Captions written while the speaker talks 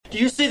Do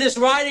you see this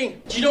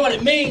writing? Do you know what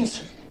it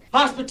means?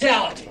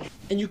 Hospitality.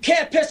 And you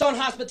can't piss on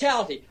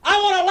hospitality.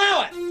 I won't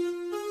allow it!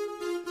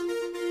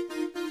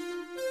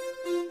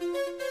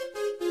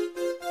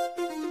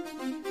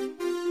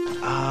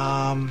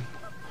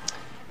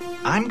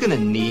 I'm gonna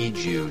need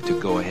you to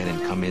go ahead and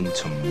come in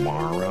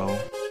tomorrow.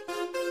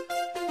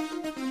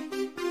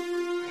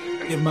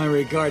 Give my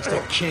regards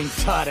to King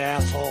Tut,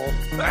 asshole.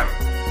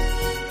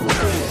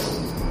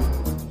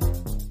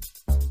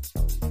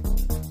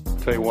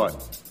 Tell you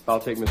what, I'll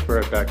take Miss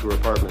Barrett back to her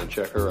apartment and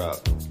check her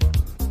out.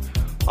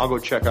 I'll go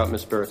check out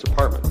Miss Barrett's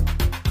apartment.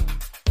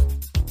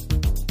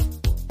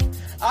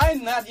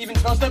 I'm not even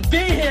supposed to be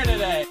here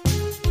today!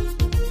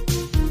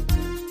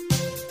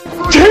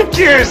 Take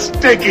your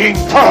stinking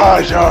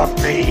paws off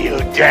me, you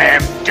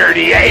damn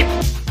dirty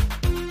ape!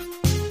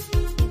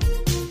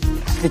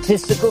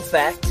 Statistical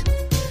fact.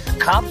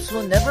 Cops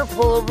will never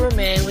pull over a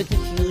man with a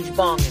huge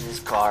bong in his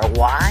car.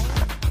 Why?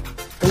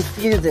 They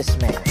fear this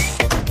man.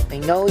 They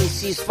know he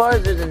sees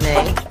farther than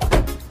they.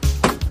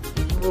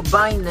 He will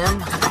bind them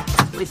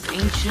with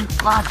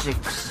ancient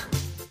logics.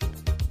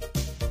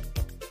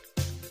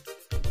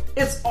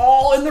 It's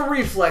all in the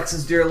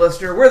reflexes, dear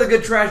listener. We're the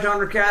Good Trash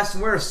Genrecast,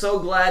 and we're so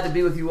glad to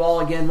be with you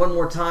all again one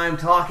more time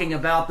talking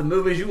about the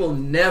movies you will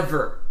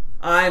never,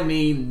 I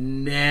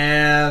mean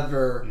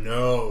never,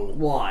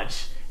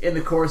 watch in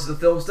the course of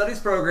the Film Studies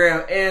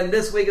program. And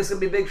this week it's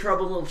going to be Big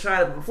Trouble in Little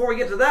China. But before we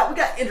get to that, we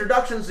got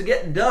introductions to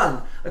get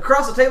done.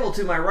 Across the table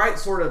to my right,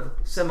 sort of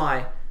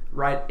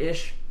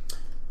semi-right-ish.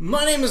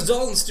 My name is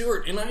Dalton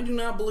Stewart, and I do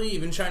not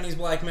believe in Chinese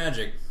black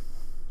magic.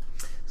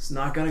 It's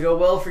not going to go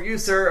well for you,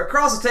 sir.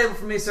 Across the table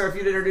from me, sir, if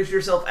you'd introduce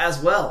yourself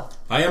as well.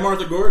 I am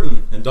Arthur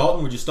Gordon. And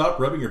Dalton, would you stop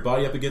rubbing your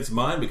body up against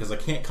mine? Because I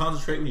can't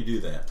concentrate when you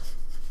do that.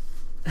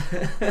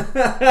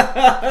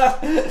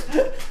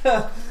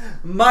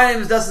 My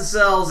name is Dustin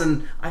Sells,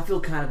 and I feel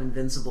kind of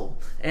invincible.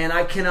 And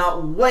I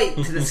cannot wait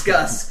to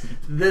discuss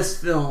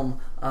this film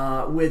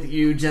with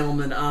you,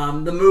 gentlemen.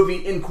 The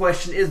movie in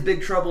question is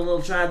Big Trouble in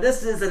Little China.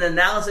 This is an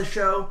analysis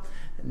show,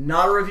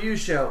 not a review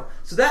show.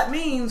 So that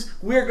means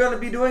we're going to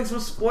be doing some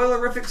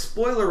spoilerific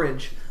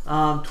spoilerage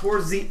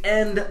towards the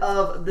end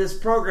of this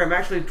program.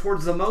 Actually,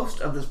 towards the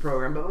most of this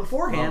program. But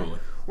beforehand,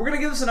 we're going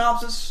to give a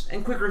synopsis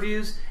and quick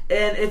reviews.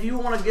 And if you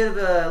want to give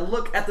a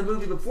look at the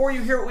movie before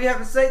you hear what we have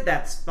to say,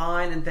 that's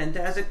fine and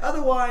fantastic.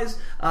 Otherwise,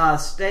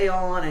 stay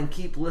on and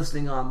keep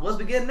listening on. Let's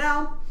begin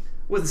now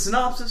with a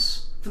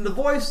synopsis from the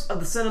voice of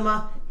the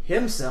cinema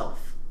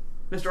himself.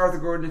 Mr. Arthur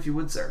Gordon, if you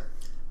would, sir.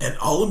 An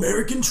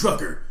all-American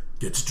trucker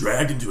gets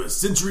dragged into a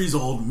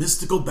centuries-old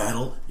mystical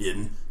battle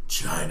in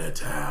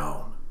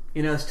Chinatown.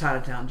 You know, it's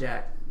Chinatown,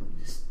 Jack.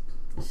 It's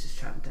just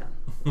Chinatown.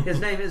 His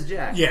name is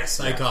Jack. Yes,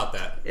 I caught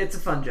that. It's a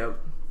fun joke.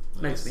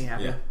 Makes me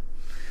happy. Yeah.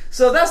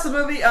 So that's the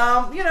movie.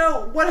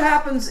 What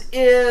happens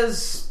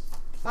is,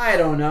 I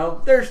don't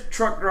know, there's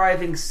truck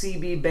driving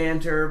CB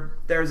banter,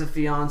 there's a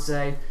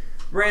fiance,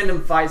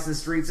 random fights in the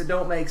streets that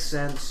don't make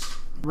sense,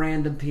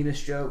 random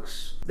penis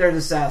jokes,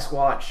 there's a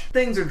Sasquatch,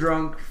 things are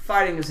drunk,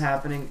 fighting is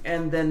happening,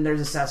 and then there's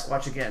a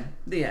Sasquatch again.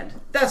 The end.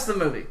 That's the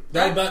movie.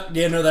 That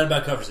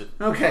about covers it.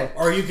 Okay.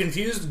 Are you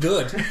confused?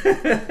 Good.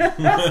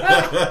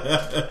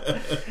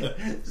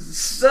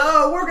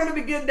 So we're going to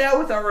begin now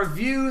with our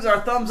reviews, our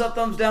thumbs up,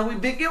 thumbs down. We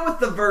begin with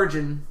The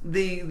Virgin,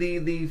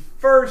 the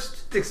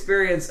first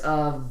experience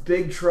of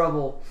Big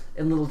Trouble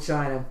in Little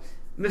China.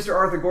 Mr.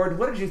 Arthur Gordon,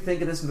 what did you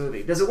think of this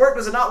movie? Does it work?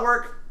 Does it not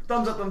work?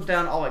 Thumbs up, thumbs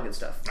down, all that good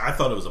stuff. I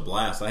thought it was a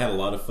blast. I had a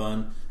lot of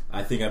fun.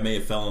 I think I may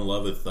have fell in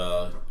love with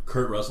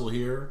Kurt Russell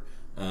here,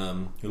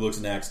 who looks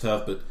and acts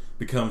tough, but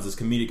becomes this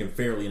comedic and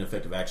fairly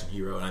ineffective action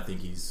hero, and I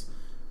think he's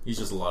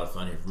just a lot of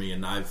fun here for me.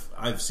 And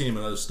I've seen him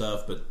in other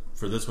stuff, but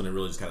for this one, it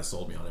really just kind of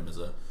sold me on him as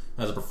a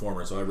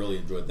performer, so I really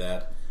enjoyed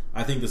that.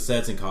 I think the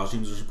sets and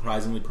costumes are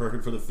surprisingly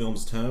perfect for the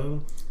film's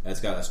tone.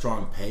 It's got a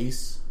strong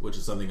pace, which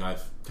is something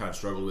I've kind of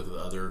struggled with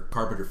other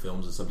Carpenter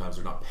films, is sometimes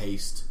they're not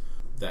paced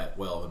that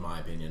well, in my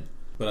opinion.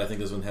 But I think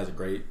this one has a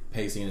great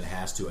pacing, and it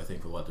has to, I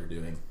think, for what they're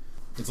doing.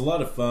 It's a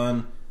lot of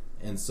fun,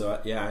 and so,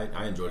 yeah,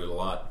 I enjoyed it a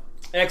lot.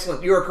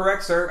 Excellent. You are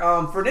correct, sir.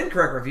 For an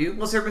incorrect review,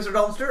 let's hear Mr.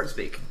 Dalton Stewart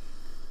speak.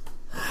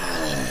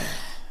 I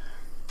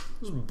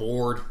was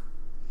bored.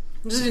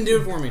 It just didn't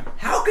do it for me.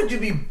 How could you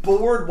be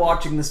bored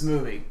watching this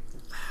movie?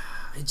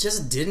 It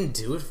just didn't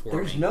do it for me.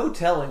 There's no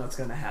telling what's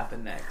going to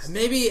happen next.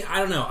 Maybe, I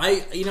don't know.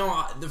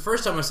 The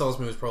first time I saw this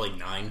movie was probably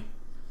 9.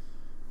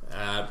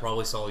 I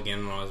probably saw it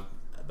again when I was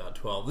about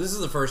 12. This is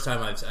the first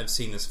time I've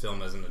seen this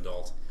film as an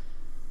adult.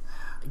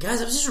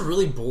 Guys, I was just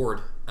really bored.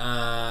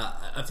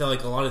 I felt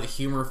like a lot of the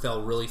humor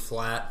fell really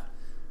flat.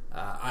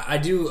 I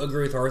do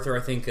agree with Arthur.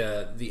 I think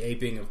the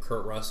aping of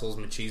Kurt Russell's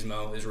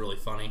machismo is really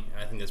funny.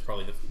 I think that's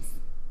probably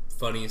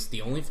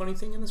the only funny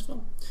thing in this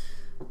film.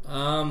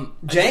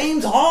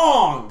 James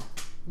Hong!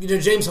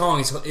 James Hong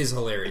is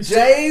hilarious.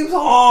 James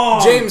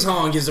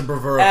Hong gives a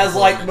bravura as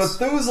like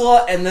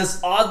Methuselah and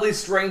this oddly,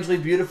 strangely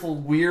beautiful,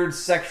 weird,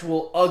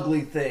 sexual,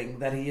 ugly thing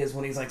that he is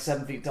when he's like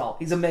 7 feet tall.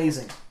 He's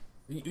amazing.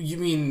 You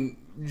mean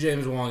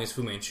James Wong as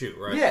Fu Manchu,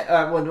 right?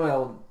 Yeah,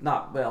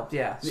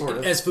 yeah, sort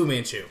of. As Fu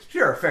Manchu.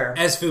 Sure, fair.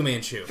 As Fu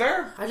Manchu.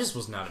 Fair. I just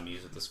was not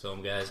amused with this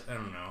film, guys. I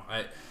don't know.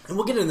 And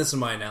we'll get into this in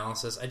my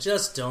analysis. I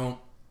just don't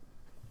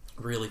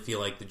really feel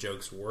like the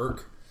jokes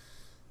work.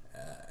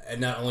 And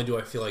not only do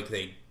I feel like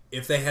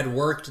if they had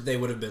worked, they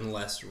would have been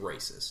less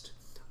racist.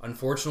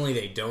 Unfortunately,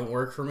 they don't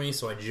work for me,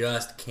 so I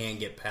just can't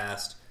get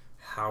past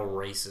how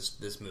racist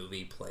this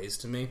movie plays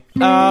to me.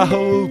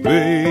 I'll be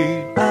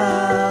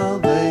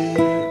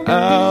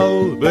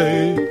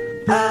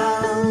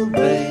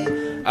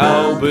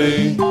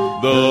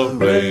the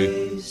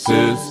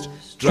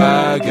racist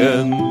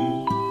dragon.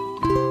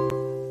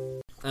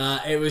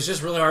 It was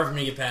just really hard for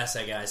me to get past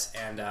that, guys,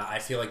 and I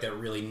feel like that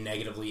really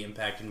negatively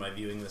impacted my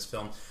viewing this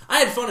film. I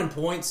had fun in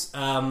points.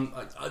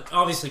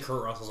 Obviously,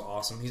 Kurt Russell's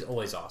awesome. He's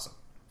always awesome.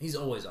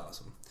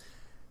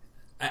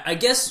 I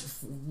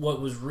guess what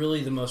was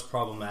really the most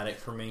problematic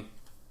for me,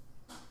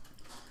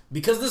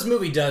 because this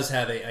movie does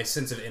have a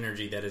sense of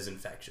energy that is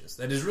infectious,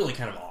 that is really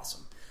kind of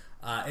awesome.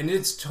 And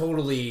it's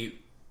totally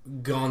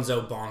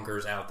gonzo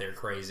bonkers out there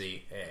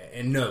crazy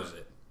and knows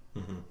it.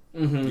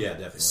 Mm-hmm. Mm-hmm. Yeah,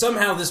 definitely.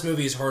 Somehow this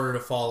movie is harder to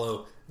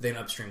follow than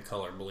Upstream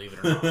Color, believe it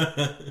or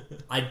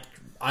not.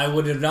 I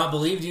would have not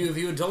believed you if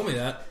you had told me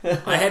that.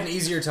 I had an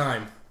easier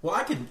time. Well,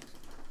 I could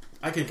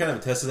kind of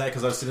attest to that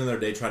because I was sitting there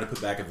today trying to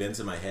put back events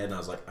in my head, and I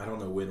was like, I don't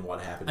know when,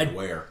 what happened, and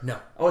where. No.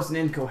 Oh, it's an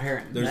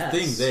incoherent There's mess.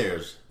 things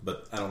there,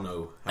 but I don't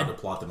know how to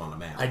plot them on a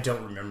map. I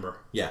don't remember.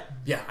 Yeah.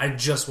 Yeah, I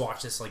just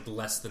watched this like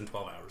less than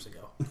 12 hours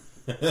ago.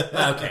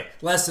 Okay,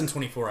 less than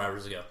 24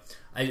 hours ago.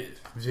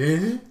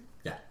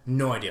 Yeah.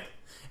 No idea.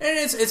 And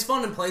it's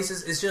fun in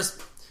places. It's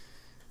just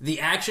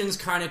the action's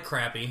kind of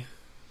crappy.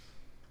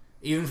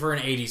 Even for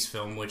an 80s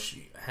film, which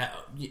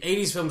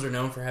 80s films are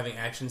known for having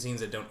action scenes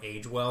that don't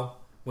age well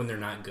when they're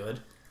not good.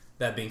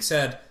 That being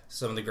said,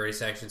 some of the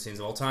greatest action scenes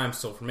of all time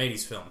still from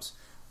 80s films.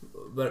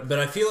 But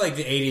I feel like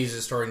the 80s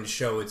is starting to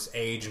show its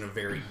age in a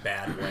very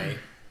bad way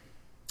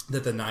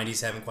that the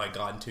 90s haven't quite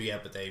gotten to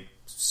yet, but they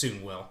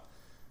soon will.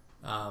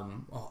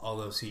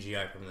 Although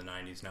CGI from the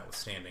 90s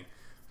notwithstanding.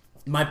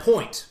 My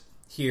point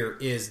here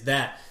is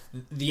that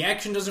the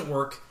action doesn't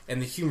work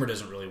and the humor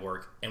doesn't really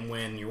work. And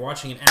when you're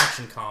watching an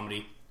action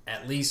comedy,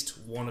 at least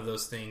one of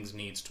those things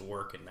needs to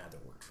work, and neither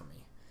worked for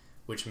me,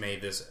 which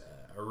made this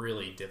a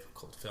really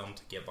difficult film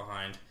to get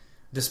behind,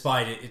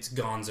 despite its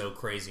gonzo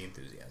crazy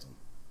enthusiasm.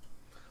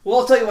 Well,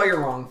 I'll tell you why you're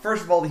wrong.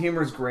 First of all, the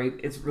humor is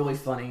great. It's really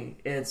funny.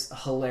 It's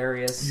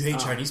hilarious. You hate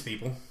Chinese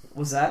people.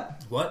 Was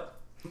that? What?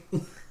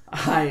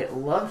 I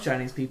love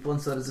Chinese people,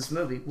 and so does this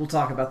movie. We'll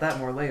talk about that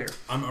more later.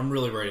 I'm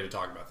really ready to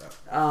talk about that.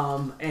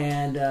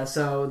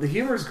 So the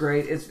humor is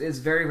great. It's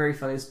very, very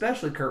funny,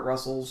 especially Kurt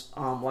Russell's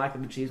lack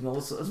of achievement.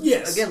 Let's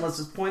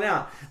just point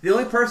out, the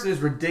only person who's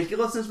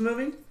ridiculous in this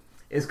movie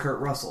is Kurt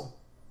Russell.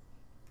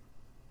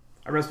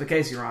 I rest my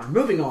case, Your Honor.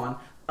 Moving on.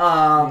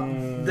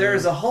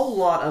 There's a whole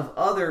lot of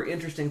other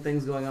interesting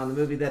things going on in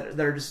the movie that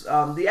are just...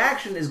 the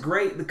action is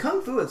great. The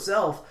kung fu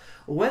itself,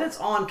 when it's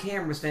on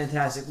camera, is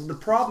fantastic. The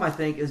problem, I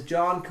think, is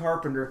John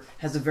Carpenter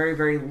has a very,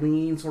 very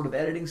lean sort of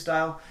editing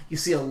style. You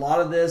see a lot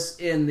of this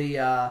in the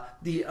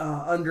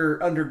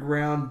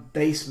underground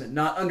basement,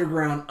 not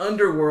underground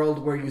underworld,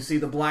 where you see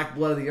the black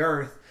blood of the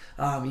earth.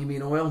 You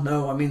mean oil?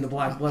 No, I mean the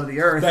black blood of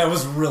the earth. That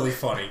was really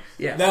funny.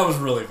 Yeah. That was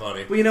really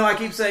funny. Well, I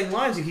keep saying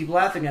lines, you keep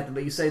laughing at them,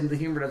 but you say the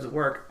humor doesn't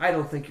work. I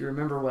don't think you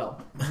remember well.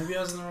 Maybe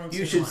I was in the wrong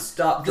You should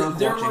stop drunk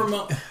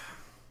watching.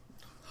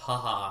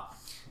 Haha.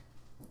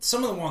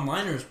 Some of the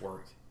one-liners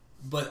work,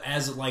 but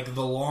as like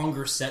the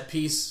longer set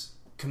piece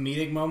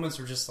comedic moments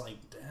are just like,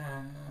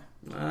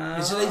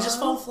 so they just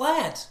fall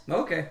flat.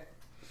 Okay.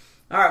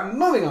 All right,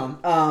 moving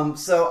on.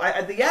 So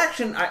the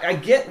action, I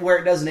get where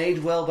it doesn't age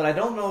well, but I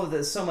don't know that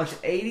it's so much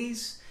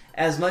 80s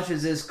as much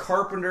as this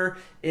Carpenter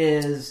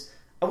is,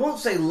 I won't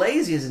say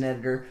lazy as an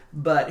editor,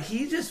 but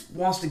he just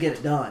wants to get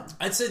it done.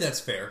 I'd say that's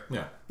fair.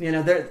 Yeah.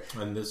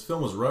 And this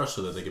film was rushed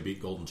so that they could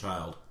beat Golden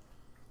Child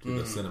to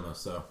the cinema,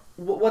 so...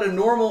 What a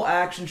normal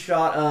action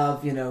shot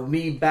of,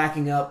 me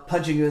backing up,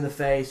 punching you in the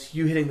face,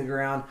 you hitting the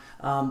ground,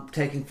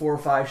 taking 4 or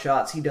 5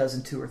 shots, he does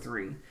in 2 or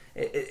 3.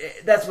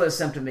 That's what it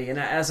seemed to me, and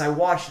as I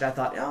watched it, I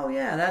thought, "Oh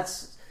yeah,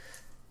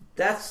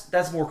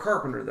 that's more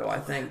Carpenter, though." I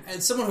think.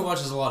 As someone who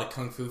watches a lot of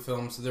kung fu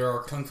films, there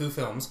are kung fu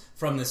films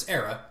from this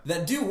era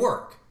that do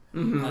work.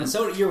 Mm-hmm.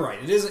 So you're right;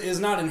 it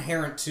is not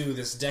inherent to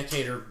this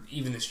decade or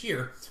even this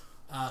year.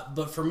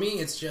 But for me,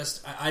 it's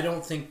just I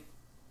don't think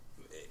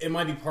it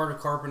might be part of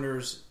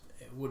Carpenter's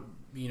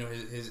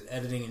his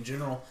editing in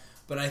general.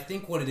 But I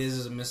think what it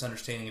is a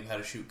misunderstanding of how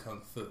to shoot kung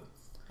fu.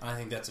 I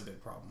think that's a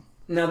big problem.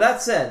 Now,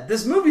 that said,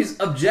 this movie's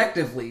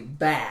objectively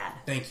bad.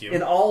 Thank you.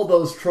 In all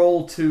those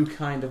Troll 2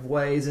 kind of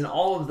ways, in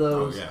all of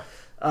those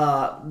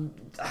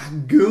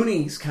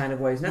Goonies kind of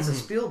ways. And that's a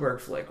Spielberg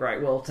flick,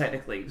 right? Well,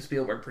 technically,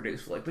 Spielberg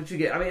produced flick, but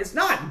it's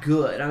not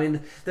good. I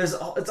mean,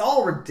 it's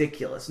all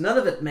ridiculous. None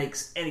of it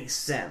makes any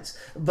sense.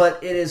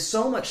 But it is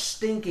so much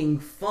stinking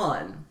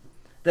fun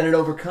that it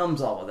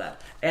overcomes all of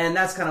that. And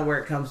that's kind of where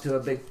it comes to a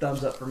big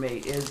thumbs up for me,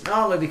 is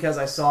not only because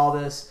I saw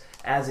this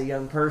as a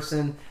young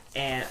person,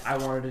 and I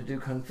wanted to do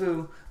Kung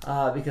Fu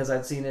because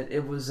I'd seen it.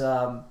 It was,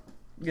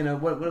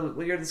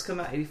 what year did this come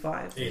out?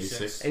 85?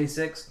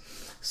 86.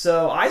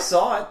 So I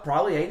saw it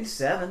probably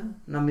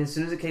 87. I mean, as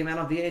soon as it came out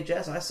on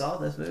VHS, I saw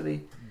this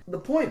movie. The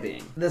point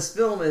being, this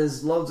film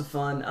is loads of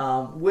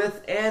fun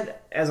with, and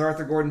as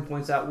Arthur Gordon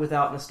points out,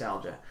 without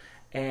nostalgia.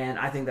 And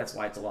I think that's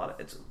why it's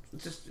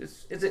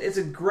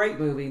a great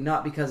movie,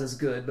 not because it's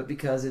good, but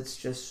because it's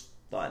just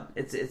fun.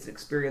 It's an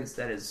experience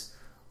that is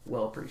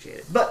well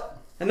appreciated. But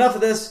enough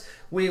of this.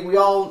 We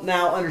all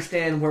now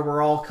understand where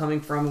we're all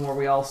coming from and where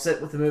we all sit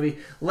with the movie.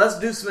 Let's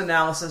do some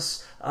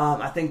analysis.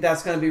 I think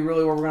that's going to be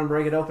really where we're going to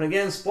break it open.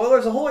 Again,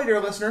 spoilers ahoy, dear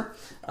listener.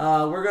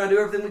 We're going to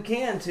do everything we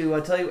can to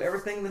tell you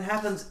everything that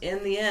happens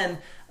in the end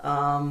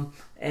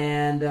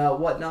and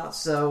whatnot.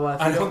 So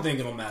I don't think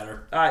it'll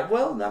matter. All right.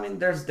 Well, I mean,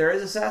 there is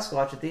a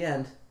Sasquatch at the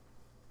end.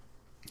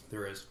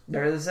 There is.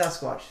 There is a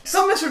Sasquatch.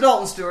 So, Mr.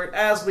 Dalton Stewart,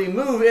 as we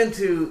move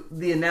into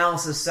the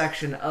analysis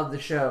section of the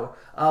show,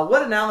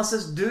 what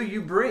analysis do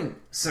you bring,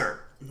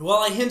 sir? Well,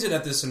 I hinted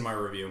at this in my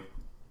review.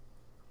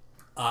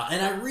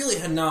 And I really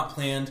had not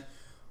planned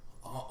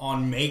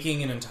on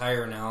making an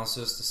entire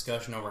analysis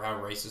discussion over how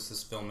racist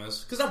this film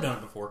is, because I've done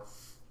it before.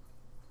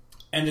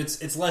 And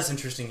it's less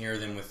interesting here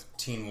than with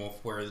Teen Wolf,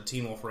 where the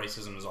Teen Wolf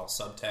racism is all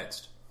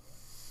subtext.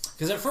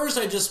 Because at first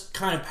I just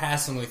kind of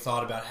passively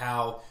thought about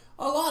how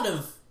a lot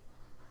of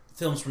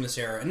films from this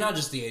era, and not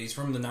just the 80s,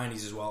 from the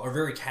 90s as well, are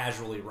very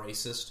casually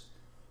racist,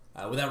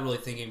 without really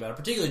thinking about it,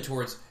 particularly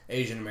towards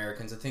Asian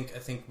Americans. I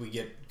think we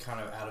get kind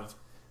of out of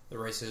the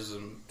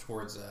racism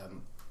towards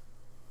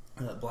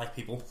black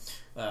people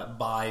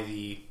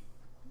by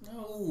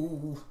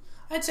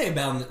I'd say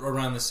about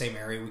around the same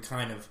area.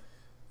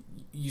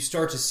 You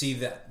start to see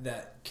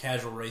that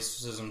casual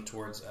racism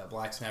towards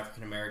blacks and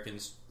African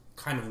Americans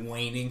kind of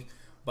waning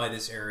by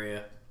this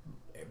era.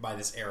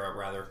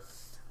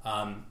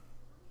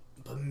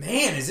 But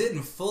man, is it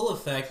in full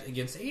effect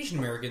against Asian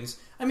Americans.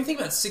 I mean,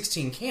 think about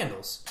 16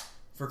 Candles,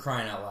 for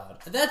crying out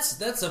loud.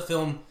 That's a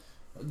film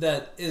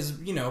that is,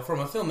 from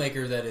a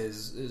filmmaker that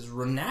is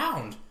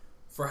renowned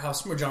for how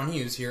smart, John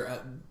Hughes here,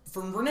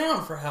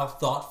 renowned for how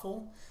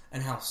thoughtful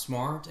and how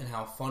smart and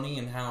how funny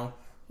and how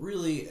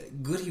really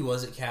good he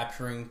was at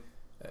capturing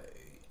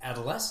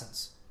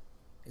adolescence.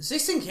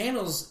 16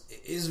 Candles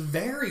is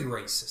very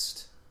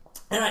racist.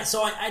 And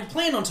I'd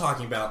planned on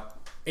talking about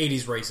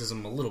 80s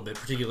racism a little bit,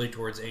 particularly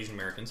towards Asian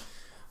Americans,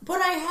 but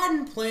I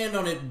hadn't planned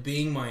on it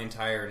being my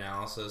entire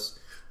analysis.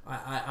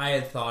 I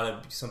had thought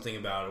of something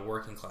about a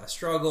working class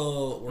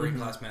struggle, working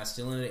class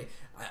masculinity.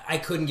 I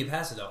couldn't get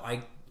past it though.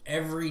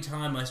 Every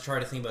time I try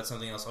to think about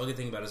something else, all I can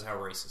think about is how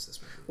racist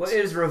this movie is. Well, it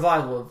is a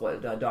revival of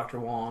what Dr.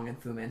 Wong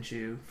and Fu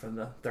Manchu from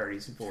the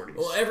 30s and 40s.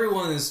 Well,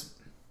 everyone has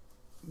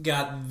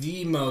got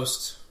the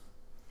most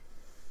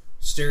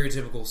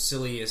stereotypical,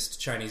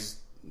 silliest Chinese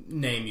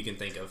name you can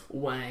think of.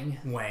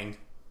 Wang.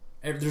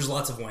 There's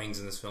lots of Wangs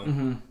in this film.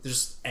 Mm-hmm.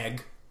 There's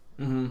Egg.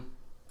 Mm-hmm.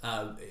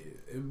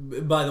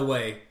 By the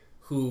way,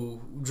 who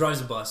drives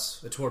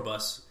a tour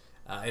bus,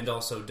 and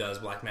also does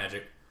black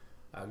magic.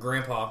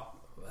 Grandpa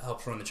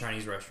helps run the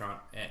Chinese restaurant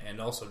and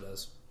also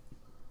does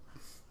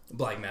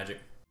black magic.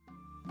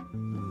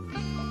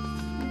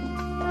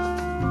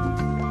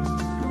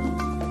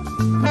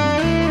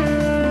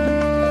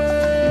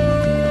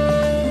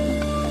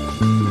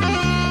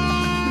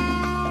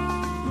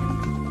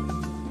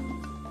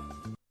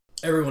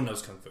 Everyone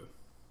knows Kung Fu.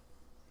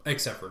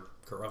 Except for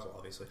Kurt Russell,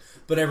 obviously.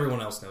 But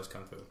everyone else knows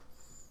Kung Fu.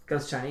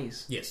 Because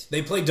Chinese. Yes.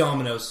 They play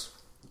dominoes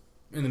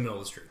in the middle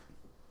of the street.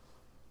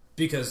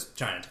 Because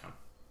Chinatown.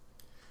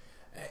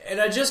 And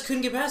I just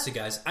couldn't get past it,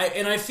 guys.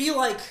 I feel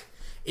like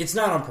it's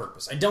not on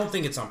purpose. I don't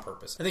think it's on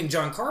purpose. I think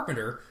John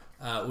Carpenter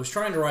was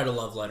trying to write a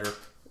love letter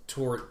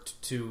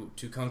to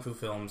Kung Fu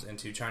films and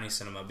to Chinese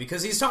cinema,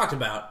 because he's talked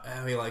about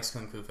how he likes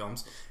Kung Fu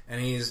films,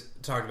 and he's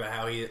talked about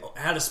how he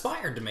had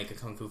aspired to make a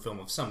Kung Fu film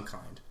of some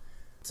kind.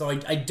 So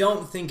I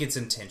don't think it's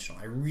intentional.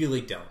 I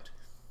really don't.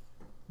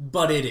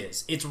 But it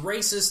is. It's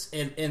racist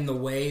in the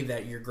way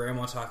that your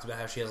grandma talked about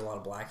how she has a lot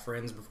of black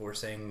friends before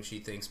saying she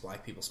thinks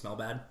black people smell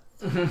bad.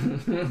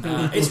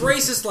 It's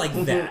racist like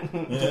that.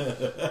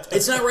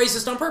 It's not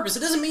racist on purpose. It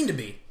doesn't mean to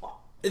be.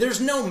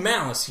 There's no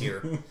malice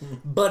here,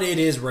 but it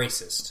is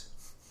racist.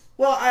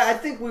 Well, I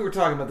think we were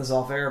talking about this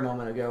off air a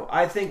moment ago.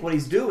 I think what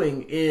he's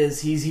doing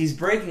is he's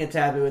breaking a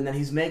taboo, and then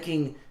he's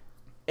making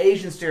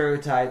Asian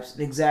stereotypes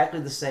in exactly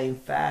the same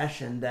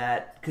fashion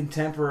that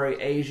contemporary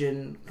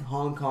Asian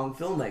Hong Kong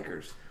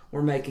filmmakers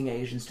were making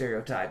Asian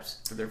stereotypes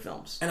for their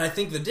films. And I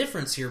think the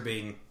difference here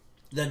being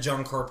that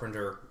John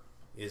Carpenter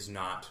is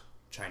not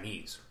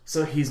Chinese.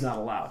 So he's not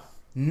allowed.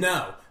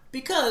 No,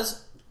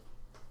 because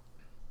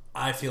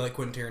I feel like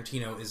Quentin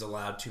Tarantino is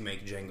allowed to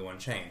make Django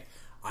Unchained.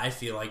 I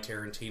feel like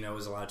Tarantino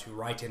is allowed to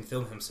write and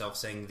film himself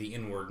saying the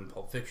N-word in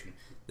Pulp Fiction.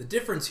 The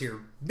difference here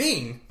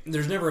being,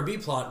 there's never a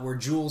B-plot where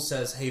Jules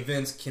says, "Hey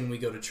Vince, can we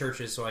go to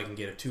Church's so I can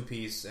get a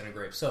 2-piece and a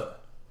grape soda?"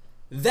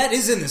 That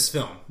is in this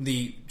film.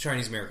 The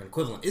Chinese-American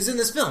equivalent is in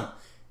this film.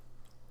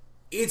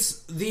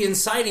 It's the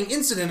inciting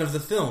incident of the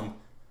film.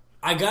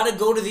 I gotta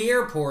go to the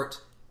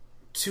airport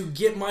to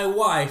get my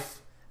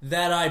wife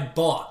that I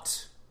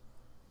bought.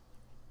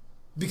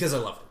 Because I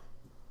love her.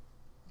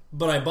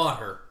 But I bought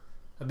her.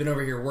 I've been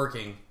over here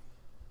working.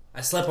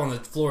 I slept on the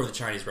floor of the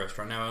Chinese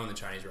restaurant. Now I own the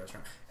Chinese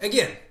restaurant.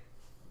 Again,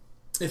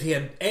 if he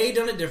had A,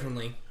 done it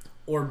differently,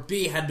 or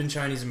B, had been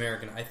Chinese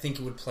American, I think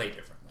it would play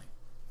differently.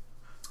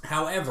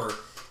 However,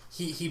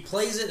 he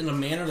plays it in a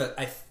manner that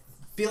I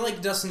feel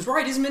like Dustin's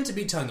right, is meant to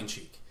be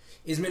tongue-in-cheek.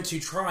 Is meant to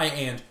try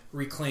and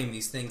reclaim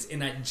these things,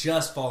 and it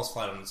just falls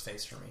flat on its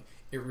face for me.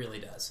 It really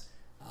does.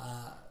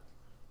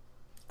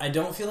 I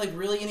don't feel like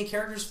really any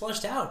characters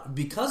fleshed out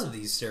because of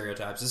these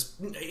stereotypes,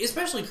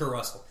 especially Kurt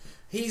Russell.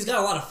 He's got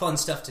a lot of fun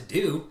stuff to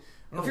do.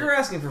 If you're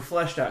asking for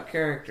fleshed out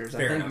characters, I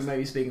think enough. you may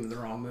be speaking to the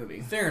wrong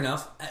movie. Fair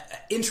enough.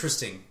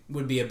 Interesting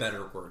would be a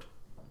better word.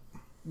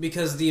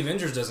 Because the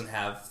Avengers doesn't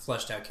have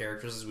fleshed out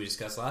characters, as we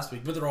discussed last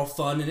week, but they're all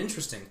fun and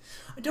interesting.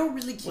 I don't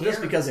really care. Well, just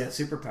because they have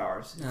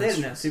superpowers. If they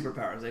didn't have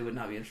superpowers, they would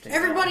not be interesting.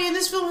 Everybody in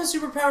this film has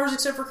superpowers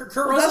except for Kurt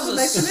Russell. That's what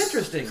makes them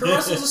interesting. Kurt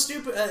Russell's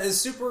is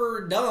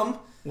super dumb.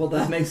 Well,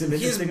 that makes him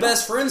interesting. His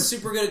best friend's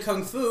super good at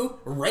Kung Fu.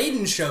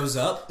 Raiden shows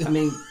up. I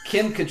mean,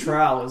 Kim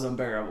Cattrall is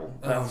unbearable.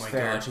 That's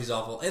God, she's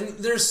awful. And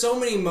there's so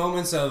many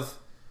moments of,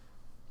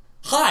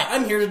 hi,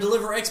 I'm here to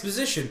deliver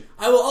exposition.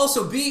 I will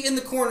also be in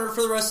the corner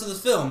for the rest of the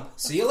film.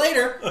 See you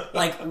later.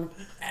 Like,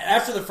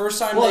 after the first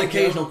time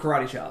occasional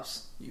karate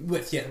chops.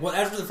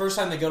 After the first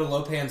time they go to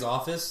Lopan's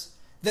office,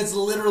 that's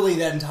literally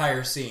that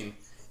entire scene.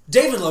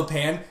 David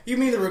Lopan, you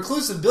mean the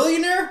reclusive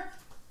billionaire?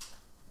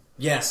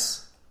 Yes.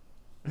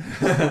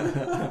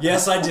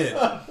 Yes, I did.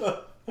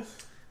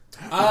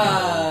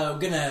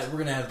 We're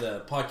gonna have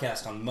the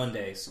podcast on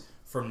Mondays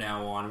from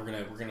now on.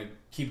 We're gonna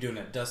keep doing it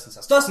at Dustin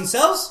Sells. Dustin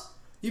Sells?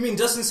 You mean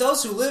Dustin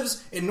Sells, who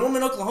lives in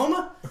Norman,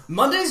 Oklahoma?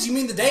 Mondays? You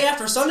mean the day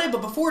after Sunday,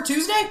 but before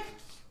Tuesday?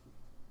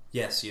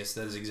 Yes,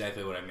 that is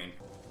exactly what I mean.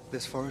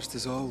 This forest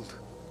is old.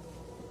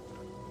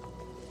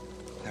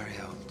 Very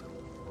old.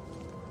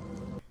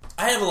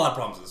 I have a lot of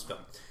problems with this film.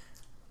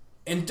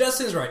 And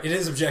Dustin's right. It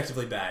is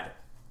objectively bad.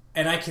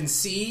 And I can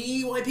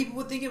see why people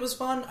would think it was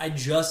fun. I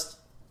just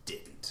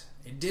didn't.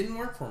 It didn't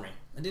work for me.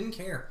 I didn't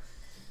care.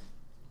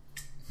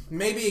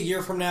 Maybe a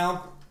year from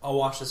now, I'll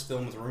watch this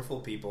film with a room full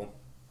of people,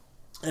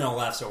 and I'll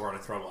laugh so hard I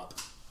throw up.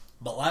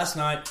 But last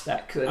night,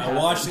 I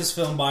watched this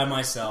film by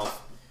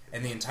myself,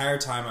 and the entire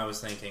time I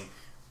was thinking,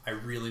 I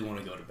really want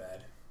to go to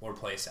bed or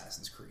play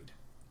Assassin's Creed.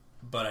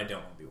 But I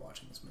don't want to be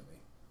watching this movie.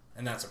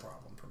 And that's a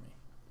problem for me.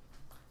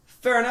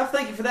 Fair enough.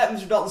 Thank you for that,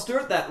 Mr. Dalton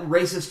Stewart, that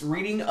racist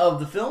reading of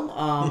the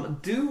film.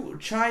 Do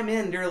chime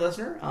in, dear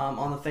listener,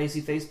 on the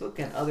Facey Facebook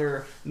and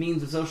other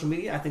means of social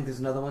media. I think there's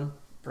another one,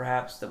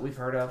 perhaps, that we've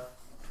heard of,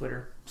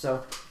 Twitter.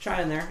 So chime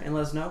in there and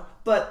let us know.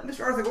 But,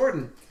 Mr. Arthur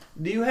Gordon,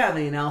 do you have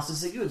any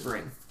analysis that you would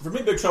bring? For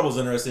me, Big Trouble is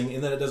interesting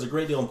in that it does a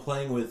great deal in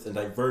playing with and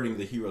diverting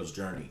the hero's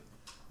journey.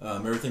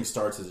 Everything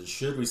starts as it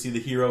should. We see the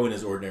hero in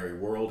his ordinary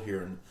world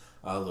here in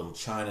little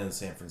China in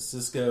San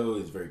Francisco.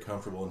 He's very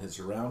comfortable in his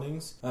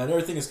surroundings. And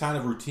everything is kind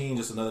of routine,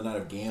 just another night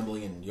of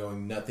gambling and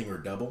going nothing or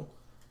double.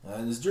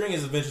 And it's during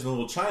his adventures in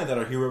little China that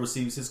our hero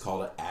receives his call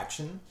to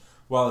action.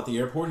 While at the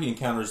airport, he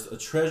encounters a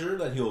treasure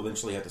that he'll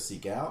eventually have to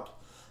seek out.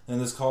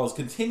 And this call is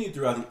continued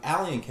throughout the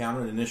alley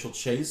encounter and initial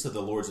chase of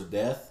the Lords of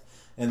Death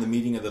and the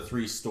meeting of the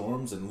Three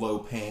Storms and Lo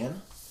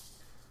Pan.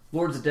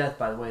 Lords of Death,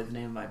 by the way, is the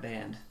name of my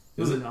band.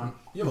 You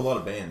have a lot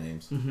of band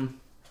names. Mm-hmm.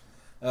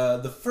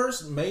 The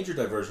first major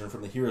diversion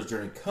from the hero's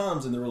journey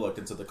comes in the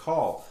reluctance of the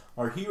call.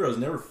 Our hero is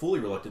never fully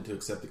reluctant to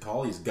accept the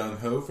call. He's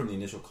gung-ho from the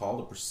initial call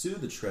to pursue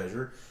the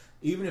treasure.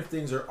 Even if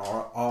things are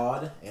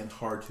odd and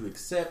hard to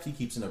accept, he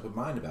keeps an open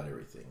mind about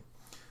everything.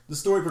 The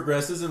story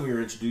progresses and we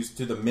are introduced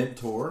to the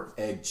mentor,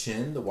 Egg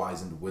Chen, the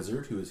wizened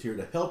wizard, who is here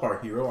to help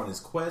our hero on his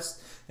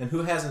quest and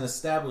who has an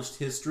established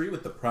history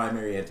with the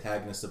primary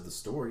antagonist of the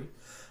story.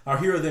 Our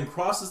hero then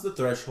crosses the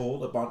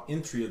threshold upon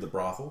entry of the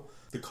brothel.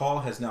 The call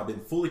has now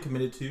been fully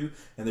committed to,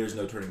 and there is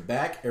no turning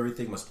back.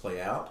 Everything must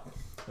play out.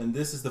 And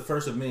this is the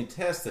first of many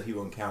tests that he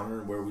will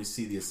encounter where we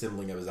see the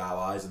assembling of his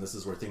allies, and this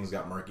is where things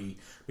got murky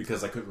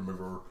because I couldn't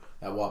remember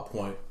at what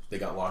point they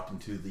got locked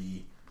into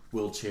the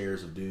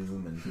wheelchairs of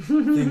doom and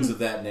things of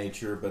that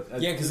nature.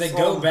 But yeah, because they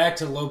go back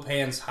to Lo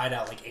Pan's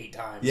hideout like 8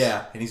 times.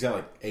 Yeah, and he's got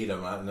like 8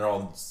 of them, and they're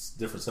all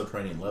different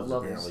subterranean levels.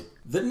 Apparently.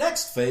 The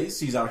next phase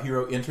sees our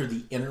hero enter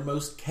the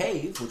innermost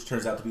cave, which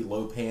turns out to be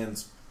Lo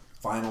Pan's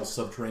final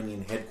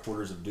subterranean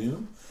headquarters of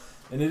doom.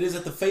 And it is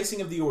at the facing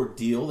of the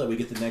ordeal that we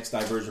get the next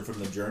diversion from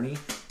the journey.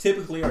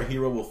 Typically, our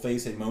hero will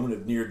face a moment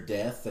of near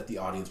death that the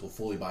audience will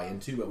fully buy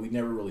into, but we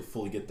never really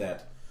fully get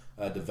that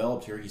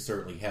developed here. He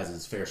certainly has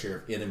his fair share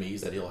of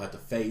enemies that he'll have to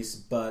face,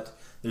 but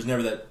there's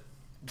never that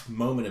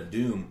moment of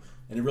doom.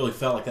 And it really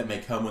felt like that may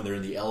come when they're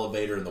in the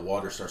elevator and the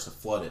water starts to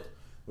flood it,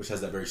 which has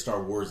that very Star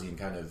Warsian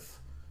kind of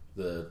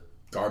the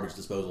garbage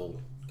disposal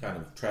kind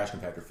of trash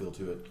compactor feel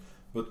to it.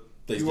 But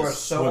they you just are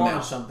so swim on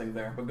out. Something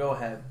there, but go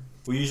ahead.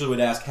 We usually would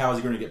ask, how is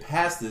he going to get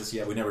past this?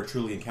 Yet we never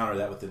truly encounter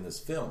that within this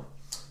film.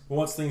 But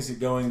once things get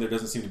going, there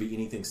doesn't seem to be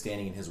anything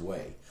standing in his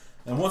way.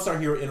 And once our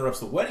hero interrupts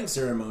the wedding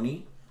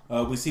ceremony,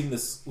 We see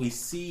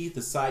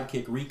the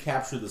sidekick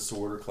recapture the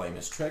sword or claim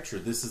his treasure.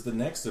 This is the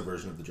next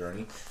diversion of the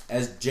journey,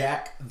 as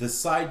Jack, the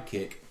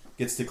sidekick,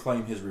 gets to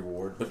claim his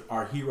reward, but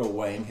our hero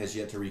Wang has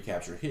yet to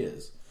recapture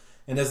his.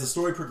 And as the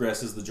story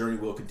progresses, the journey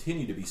will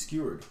continue to be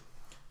skewered.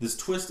 This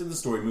twist in the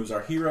story moves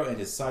our hero and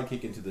his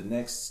sidekick into the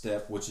next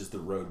step, which is the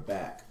road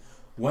back.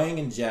 Wang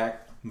and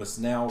Jack must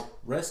now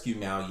rescue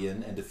Miao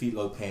Yin and defeat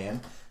Lo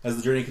Pan. As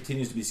the journey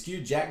continues to be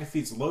skewed, Jack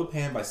defeats Lo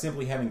Pan by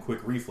simply having quick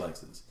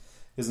reflexes.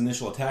 His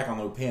initial attack on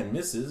Lo Pan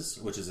misses,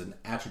 which is an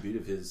attribute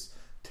of his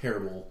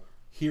terrible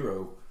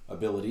hero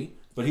ability,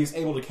 but he's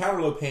able to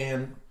counter Lo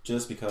Pan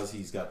just because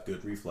he's got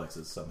good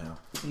reflexes somehow.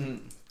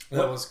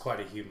 That was quite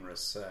a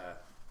humorous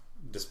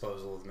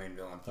disposal of the main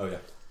villain. Oh, yeah.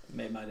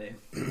 Made my day.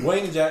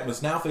 Wang and Jack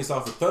must now face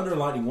off with Thunder and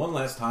Lightning one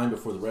last time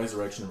before the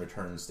resurrection and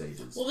return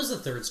stages. What was the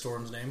third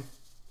storm's name?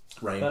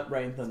 Rain.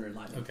 Rain, Thunder, and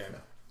Lightning. Okay.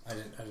 I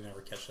didn't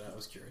ever catch that. I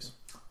was curious.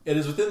 It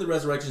is within the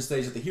resurrection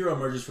stage that the hero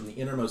emerges from the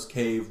innermost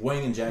cave.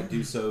 Wang and Jack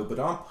do so, but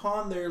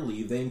upon their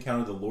leave, they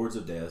encounter the Lords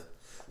of Death,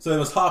 so they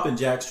must hop in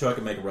Jack's truck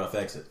and make a rough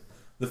exit.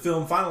 The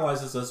film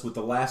finalizes us with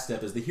the last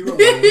step as the hero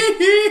Wang...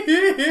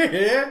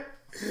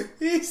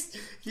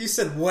 You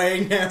said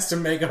Wang has to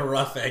make a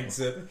rough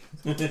exit.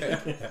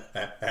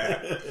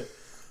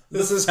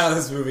 This is how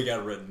this movie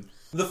got written.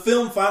 The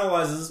film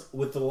finalizes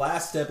with the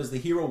last step as the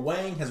hero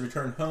Wang has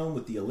returned home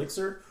with the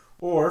elixir,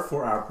 or,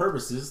 for our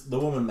purposes, the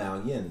woman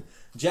Miao Yin.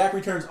 Jack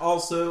returns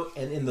also,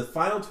 and in the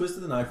final twist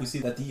of the knife, we see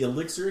that the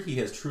elixir he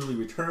has truly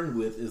returned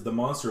with is the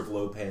monster of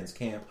Lo Pan's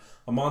camp,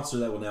 a monster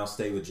that will now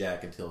stay with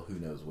Jack until who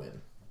knows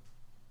when.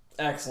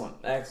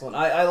 Excellent.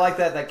 I like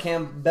that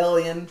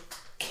Campbellian,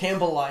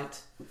 Campbellite.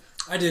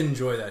 I did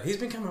enjoy that. He's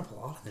been coming up a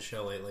lot in the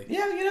show lately.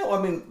 Yeah,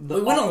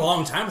 we went a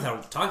long time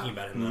without talking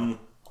about him, though.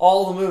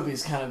 All the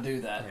movies kind of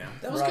do that. Yeah,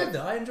 that was good,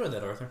 though. I enjoyed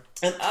that, Arthur.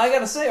 And I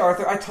gotta say,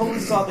 Arthur, I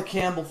totally saw the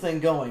Campbell thing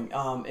going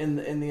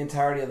in the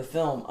entirety of the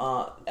film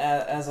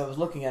as I was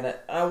looking at it.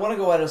 I want to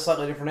go at a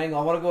slightly different angle.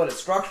 I want to go at it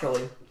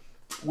structurally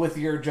with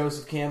your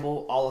Joseph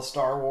Campbell, all the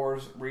Star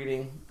Wars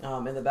reading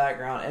in the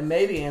background, and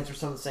maybe answer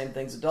some of the same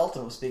things that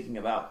Dalton was speaking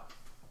about.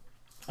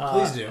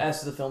 Please do. As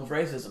to the film's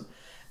racism.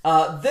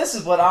 This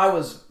is what I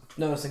was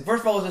noticing.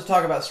 First of all, let's just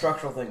talk about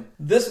structural thing.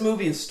 This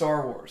movie is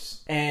Star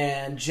Wars,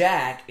 and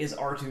Jack is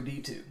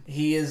R2-D2.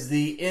 He is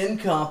the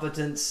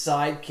incompetent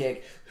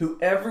sidekick who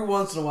every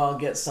once in a while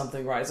gets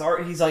something right.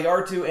 He's like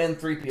R2 and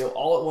 3PO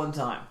all at one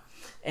time.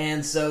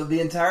 And so the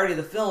entirety of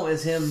the film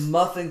is him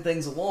muffing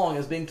things along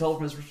as being told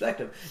from his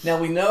perspective. Now,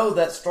 we know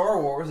that Star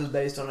Wars is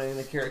based on a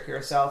Akira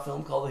Kurosawa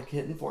film called The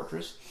Hidden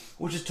Fortress,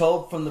 which is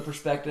told from the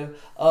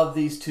perspective of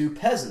these two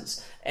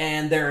peasants.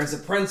 And there is a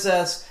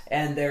princess,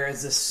 and there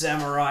is a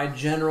samurai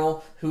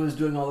general who is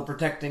doing all the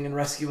protecting and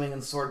rescuing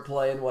and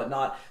swordplay and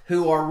whatnot,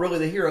 who are really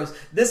the heroes.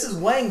 This is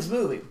Wang's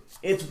movie.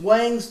 It's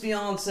Wang's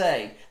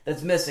fiancée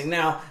that's missing.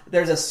 Now,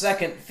 there's a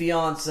second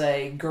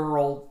fiancée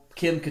girl,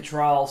 Kim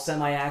Cattrall,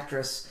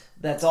 semi-actress,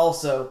 that's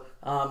also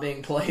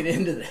being played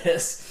into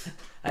this.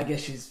 I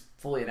guess she's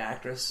fully an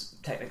actress,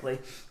 technically.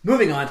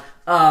 Moving on.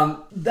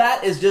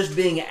 That is just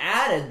being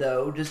added,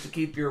 though, just to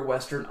keep your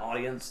Western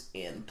audience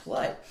in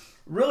play.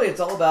 Really, it's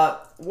all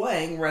about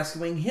Wang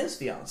rescuing his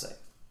fiancée.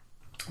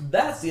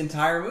 That's the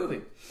entire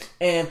movie.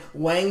 And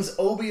Wang's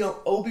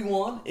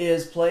Obi-Wan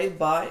is played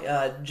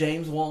by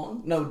John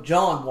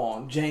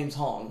Wong, James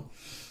Hong.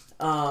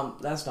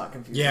 That's not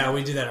confusing. Yeah,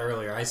 we did that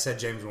earlier. I said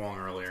James Wong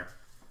earlier.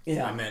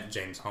 Yeah. I meant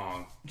James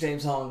Hong.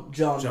 James Hong,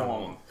 John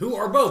Wong. Who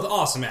are both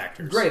awesome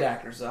actors. Great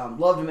actors.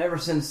 Loved him ever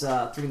since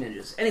Three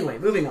Ninjas. Anyway,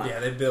 moving on. Yeah,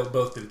 they've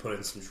both been put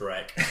in some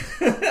Shrek.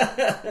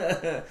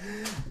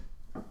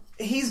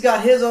 He's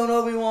got his own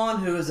Obi-Wan,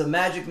 who is a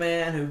magic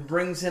man, who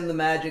brings him the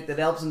magic that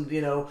helps him,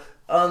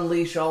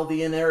 unleash all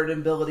the inherent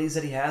abilities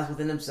that he has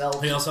within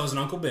himself. He also has an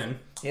Uncle Ben.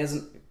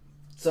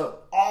 So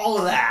all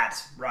of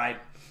that, right,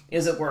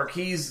 is at work.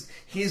 He's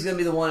going to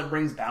be the one that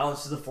brings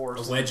balance to the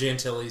Force. A Wedge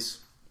Antilles.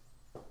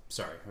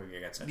 Sorry, I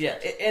got yeah,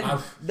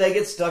 and they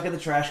get stuck in the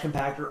trash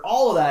compactor.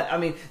 All of that. I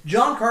mean,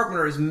 John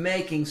Carpenter is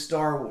making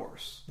Star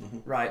Wars,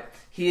 right?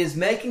 He is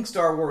making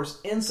Star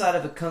Wars inside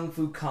of a kung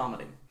fu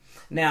comedy.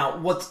 Now,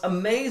 what's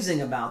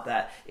amazing about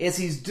that is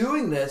he's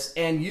doing this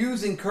and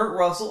using Kurt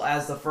Russell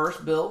as the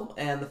first bill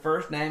and the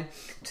first name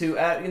to,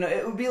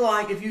 it would be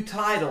like if you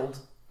titled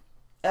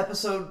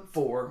Episode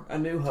 4, A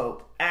New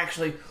Hope,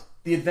 actually,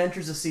 The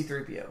Adventures of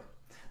C-3PO.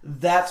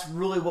 That's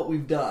really what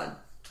we've done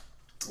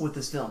with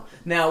this film.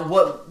 Now,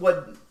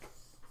 what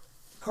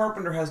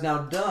Carpenter has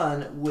now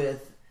done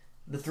with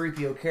the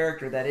 3PO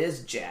character that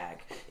is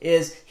Jack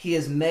is he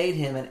has made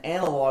him an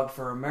analog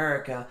for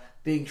America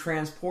being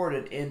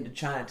transported into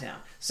Chinatown.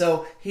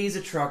 So he's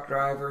a truck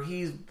driver,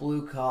 he's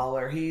blue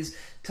collar, he's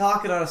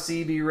talking on a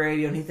CB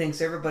radio, and he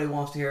thinks everybody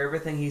wants to hear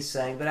everything he's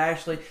saying, but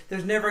actually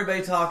there's never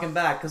anybody talking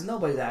back because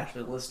nobody's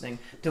actually listening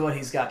to what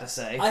he's got to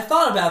say. I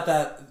thought about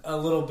that a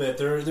little bit.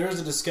 There is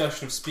a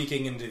discussion of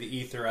speaking into the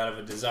ether out of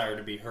a desire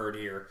to be heard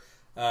here.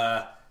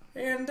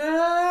 And,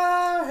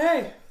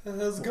 hey,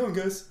 how's it going,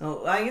 guys?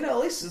 Well, at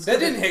least it's that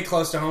didn't hit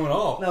close to home at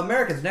all. No,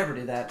 Americans never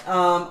do that.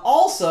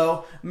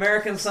 Also,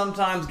 Americans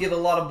sometimes give a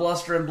lot of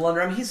bluster and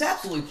blunder. I mean, he's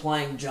absolutely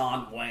playing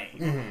John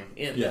Wayne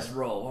in this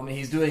role. I mean,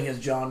 he's doing his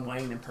John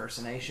Wayne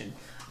impersonation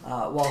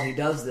while he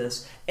does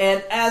this.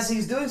 And as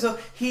he's doing so,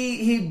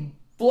 he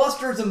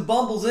blusters and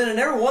bumbles in, and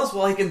every once in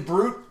a while he can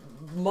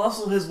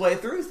muscle his way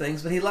through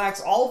things, but he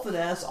lacks all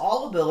finesse,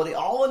 all ability,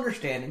 all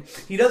understanding.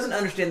 He doesn't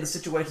understand the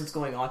situation that's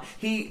going on.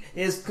 He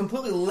is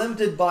completely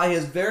limited by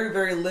his very,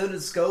 very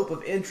limited scope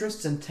of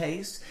interests and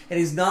tastes, and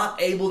he's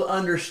not able to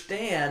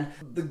understand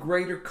the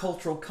greater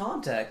cultural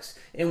context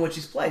in which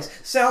he's placed.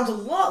 Sounds a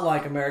lot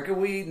like America.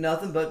 We eat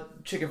nothing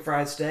but chicken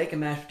fried steak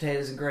and mashed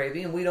potatoes and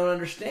gravy, and we don't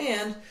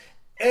understand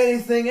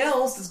anything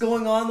else that's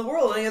going on in the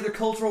world, any other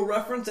cultural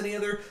reference, any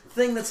other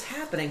thing that's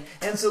happening.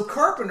 And so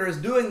Carpenter is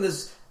doing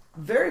this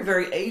very,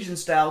 very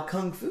Asian-style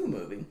kung fu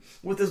movie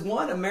with this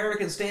one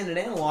American standard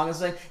analog and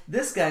saying,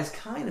 this guy's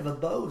kind of a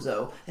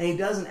bozo, and he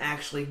doesn't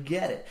actually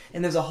get it.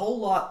 And there's a whole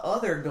lot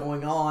other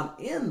going on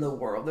in the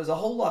world. There's a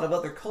whole lot of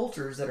other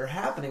cultures that are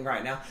happening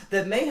right now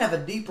that may have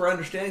a deeper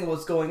understanding of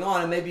what's going on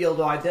and may be able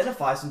to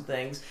identify some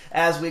things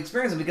as we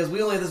experience them, because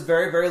we only have this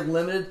very, very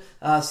limited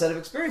set of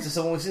experiences.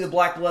 So when we see the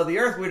black blood of the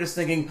earth, we're just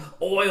thinking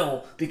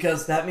oil,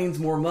 because that means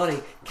more money.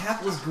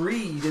 Capitalist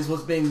greed is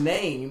what's being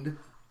named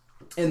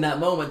in that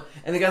moment.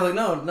 And the guy's like,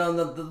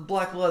 no, the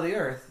black blood of the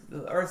earth.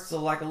 The earth's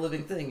like a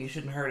living thing. You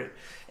shouldn't hurt it.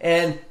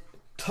 And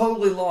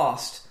totally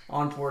lost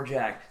on poor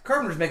Jack.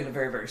 Carpenter's making a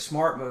very, very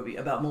smart movie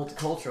about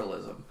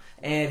multiculturalism.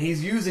 And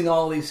he's using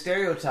all these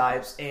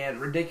stereotypes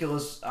and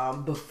ridiculous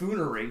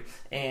buffoonery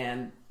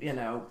and,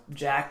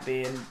 Jack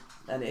being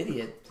an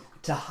idiot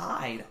to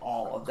hide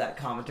all of that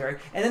commentary.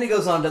 And then he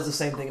goes on and does the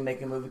same thing and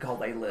making a movie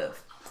called They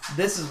Live.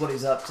 This is what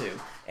he's up to.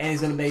 And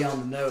he's going to be on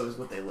the nose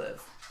with They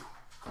Live.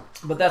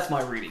 But that's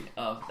my reading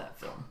of that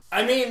film.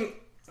 I mean,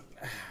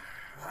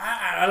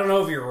 I don't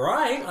know if you're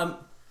right.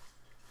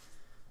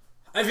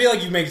 I feel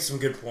like you make some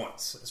good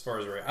points as far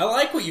as I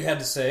like what you had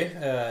to say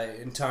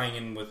in tying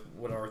in with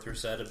what Arthur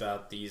said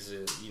about these,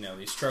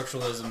 these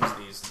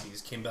structuralisms,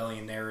 these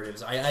Campbellian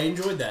narratives. I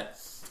enjoyed that.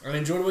 I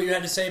enjoyed what you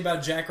had to say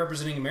about Jack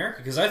representing America,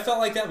 because I felt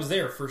like that was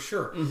there for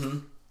sure. Mm-hmm.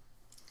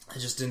 I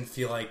just didn't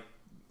feel like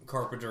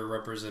Carpenter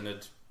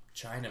represented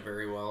China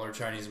very well, or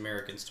Chinese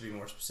Americans, to be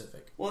more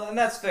specific. Well, and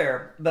that's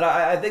fair, but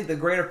I think the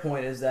greater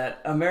point is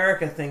that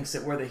America thinks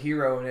that we're the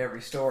hero in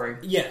every story.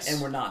 Yes. And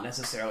we're not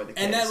necessarily the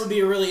case. And that would be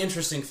a really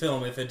interesting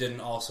film if it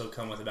didn't also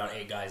come with about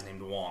 8 guys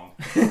named Wong.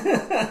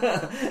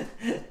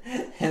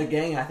 And a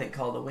gang, I think,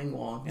 called the Wing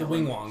Wong. The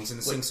Wing Wongs and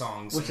the Sing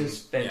Songs. Which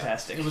is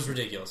fantastic. Yeah, it was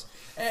ridiculous.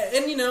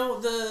 And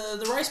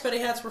the Rice Betty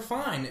Hats were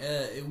fine.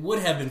 It would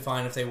have been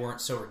fine if they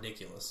weren't so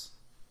ridiculous.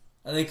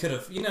 They could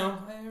have,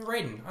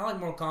 Raiden, I like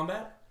Mortal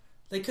Kombat.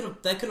 That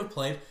could have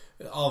played.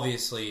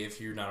 Obviously,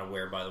 if you're not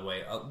aware, by the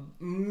way,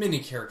 many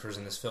characters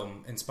in this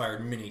film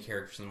inspired many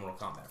characters in the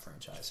Mortal Kombat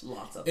franchise.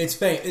 Lots of them. It's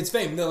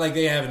fame. Like,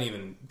 they haven't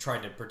even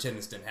tried to pretend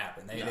this didn't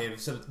happen. They've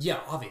said, yeah,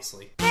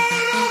 obviously.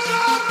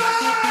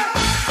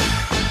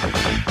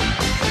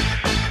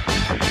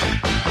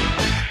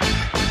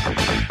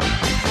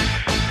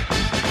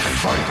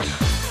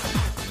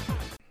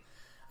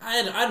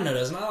 I don't know,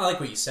 doesn't I like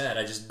what you said.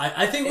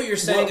 I think what you're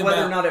saying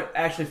whether about or not it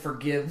actually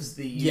forgives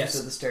the use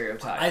of the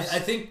stereotypes. I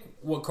think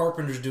what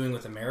Carpenter's doing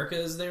with America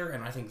is there,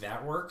 and I think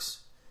that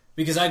works.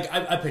 Because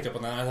I picked up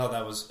on that. I thought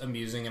that was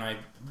amusing, and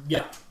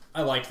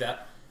I liked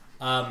that.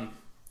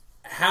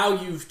 How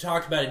you've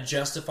talked about it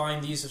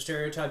justifying the use of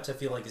stereotypes, I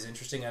feel like is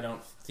interesting. I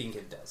don't think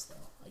it does,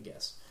 though, I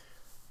guess.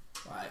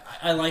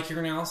 I like your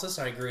analysis.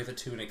 I agree with it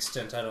to an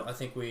extent. I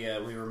think we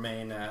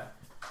remain at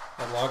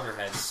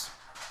loggerheads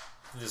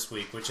this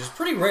week, which is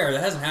pretty rare.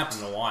 That hasn't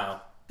happened in a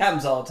while.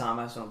 Happens all the time.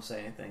 I just don't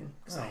say anything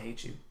because I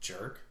hate you,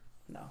 jerk.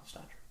 No, it's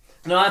not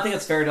true. No, I think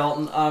it's fair,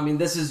 Dalton. I mean,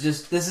 this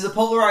is a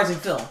polarizing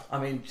film. I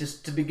mean,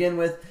 just to begin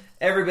with,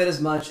 every bit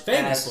as much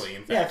famously,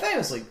 in fact. Yeah,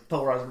 famously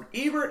polarizing.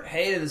 Ebert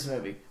hated this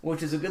movie,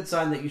 which is a good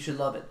sign that you should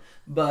love it.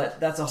 But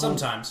that's a whole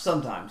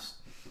sometimes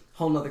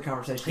whole nother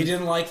conversation. He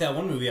didn't like that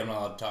one movie I'm not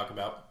allowed to talk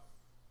about.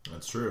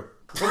 That's true.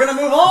 We're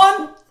gonna move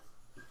on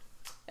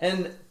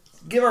and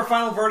give our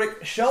final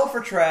verdict: shelf or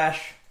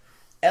trash,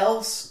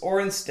 else or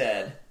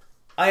instead.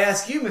 I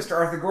ask you, Mr.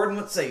 Arthur Gordon,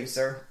 what say you,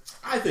 sir?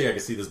 I think I can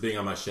see this being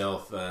on my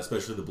shelf,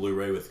 especially the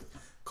Blu-ray with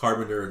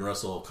Carpenter and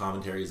Russell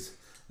commentaries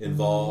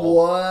involved.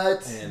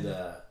 What? And,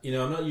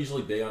 I'm not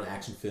usually big on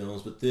action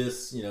films, but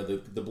this,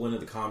 the blend of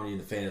the comedy and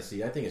the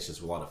fantasy, I think it's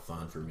just a lot of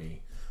fun for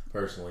me,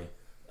 personally.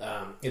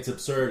 It's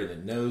absurd and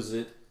it knows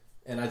it.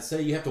 And I'd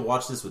say you have to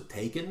watch this with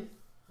Taken.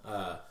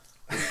 I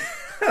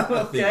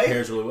think it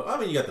pairs really well. I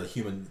mean, you got the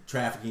human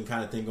trafficking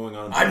kind of thing going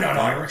on. I'm not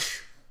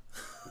Irish.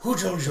 Who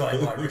told you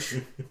I'm Irish?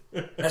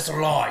 That's a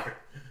lie.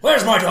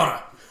 Where's my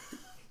daughter?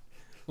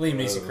 Liam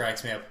Neeson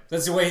cracks me up.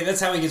 That's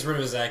how he gets rid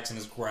of his accent,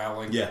 is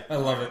growling. Yeah. I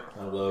love it.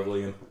 I love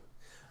Liam.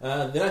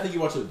 Then I think you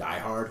watch it with Die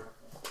Hard.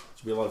 It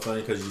should be a lot of fun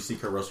because you see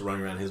Kurt Russell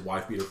running around his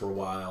wife beater for a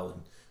while,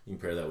 and you can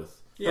pair that with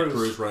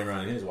Bruce running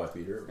around in his wife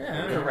beater.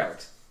 Yeah,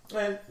 correct.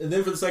 And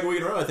then for the second week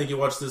in a row, I think you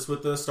watched this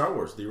with Star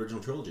Wars, the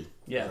original trilogy.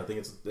 Yeah. I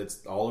think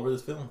it's all over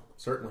this film,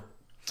 certainly.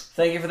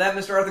 Thank you for that,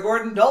 Mr. Arthur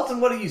Gordon. Dalton,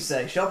 what do you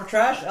say? Shelf or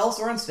trash, else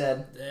or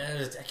instead?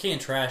 I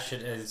can't trash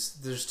it.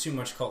 There's too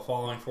much cult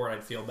following for it.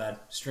 I'd feel bad.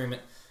 Stream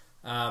it.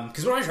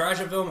 Because when I trash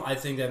a film, I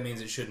think that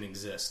means it shouldn't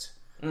exist.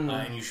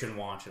 And you shouldn't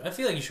watch it. I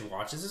feel like you should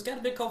watch this. It's got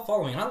a big cult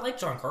following. And I like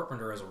John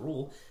Carpenter as a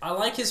rule. I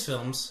like his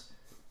films.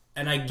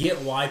 And I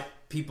get why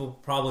people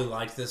probably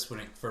liked this when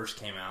it first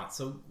came out.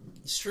 So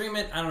stream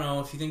it. I don't know.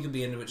 If you think you'll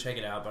be into it, check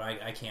it out. But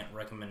I can't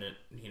recommend it,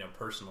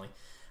 personally.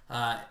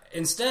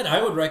 Instead,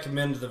 I would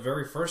recommend the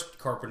very first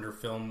Carpenter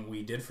film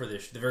we did for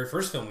this. The very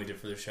first film we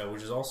did for this show,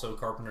 which is also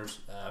Carpenter's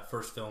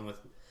first film with,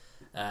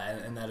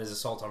 and that is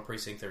Assault on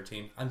Precinct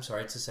 13. I'm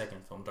sorry, it's the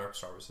second film. Dark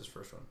Star was his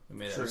first one. We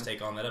made that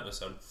mistake on that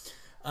episode.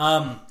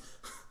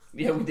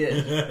 Yeah, we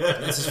did.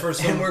 It's his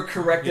first film, and we're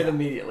corrected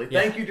immediately.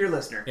 Thank you, dear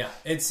listener. Yeah,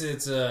 it's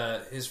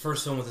his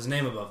first film with his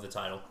name above the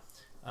title,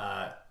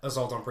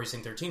 Assault on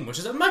Precinct 13, which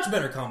is a much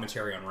better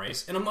commentary on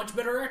race and a much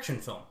better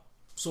action film.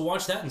 So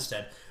watch that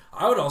instead.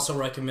 I would also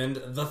recommend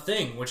The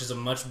Thing, which is a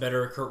much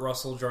better Kurt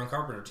Russell, John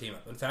Carpenter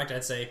team-up. In fact,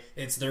 I'd say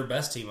it's their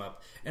best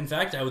team-up. In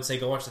fact, I would say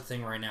go watch The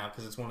Thing right now,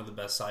 because it's one of the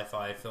best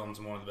sci-fi films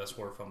and one of the best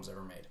horror films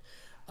ever made.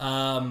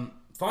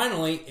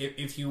 Finally,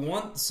 if you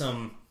want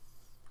some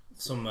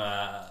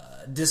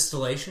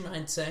distillation,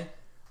 I'd say,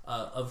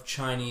 of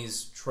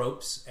Chinese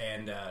tropes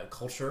and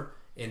culture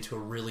into a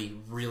really,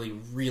 really,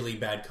 really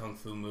bad kung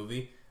fu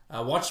movie,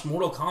 watch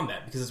Mortal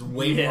Kombat, because it's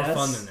way more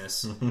fun than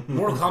this.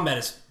 Mortal Kombat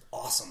is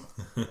awesome.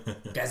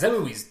 Guys, that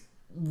movie's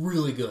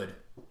really good.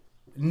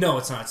 No,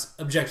 it's not. It's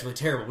objectively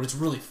terrible, but it's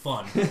really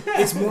fun.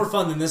 It's more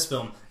fun than this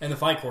film, and the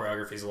fight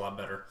choreography is a lot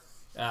better.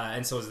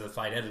 And so is the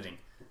fight editing.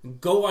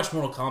 Go watch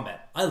Mortal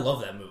Kombat. I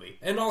love that movie.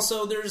 And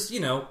also, there's,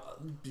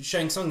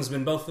 Shang Tsung's been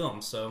in both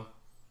films, so...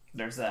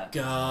 There's that.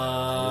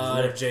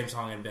 God, if James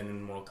Hong had been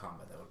in Mortal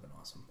Kombat, that would have been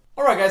awesome.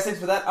 Alright guys, thanks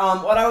for that.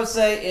 What I would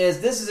say is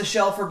this is a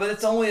shelfer, but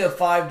it's only a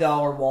 $5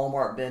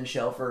 Walmart bin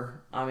shelfer.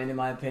 I mean, in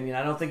my opinion.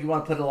 I don't think you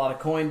want to put a lot of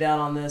coin down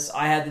on this.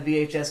 I had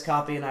the VHS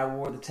copy and I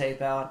wore the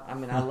tape out. I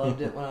mean, I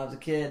loved it when I was a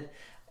kid.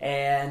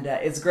 And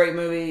it's a great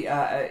movie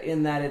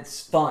in that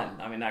it's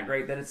fun. I mean, not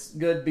great that it's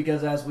good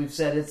because, as we've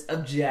said, it's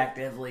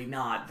objectively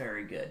not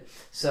very good.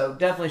 So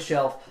definitely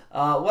shelf.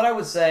 What I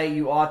would say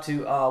you ought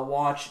to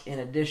watch in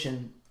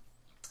addition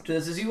to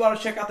this is you ought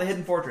to check out The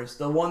Hidden Fortress,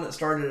 the one that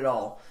started it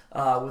all,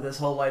 with this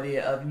whole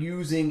idea of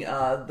using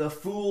the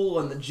fool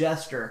and the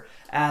jester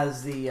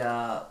as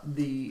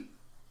the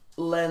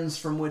lens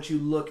from which you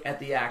look at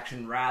the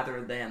action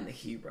rather than the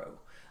hero.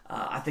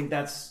 I think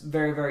that's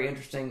very, very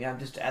interesting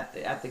just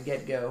at the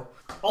get-go.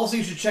 Also,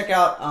 you should check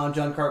out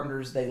John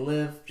Carpenter's They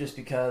Live, just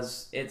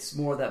because it's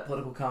more that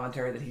political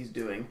commentary that he's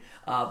doing.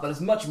 But it's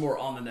much more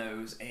on the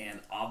nose and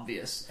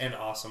obvious. And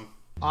awesome.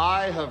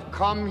 I have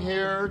come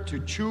here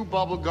to chew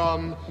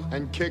bubblegum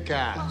and kick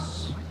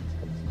ass.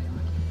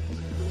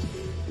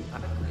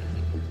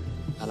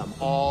 And I'm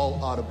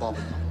all out of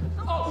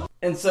bubblegum.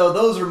 And so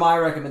those are my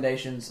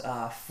recommendations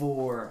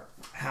for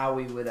how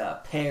we would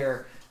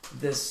pair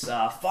this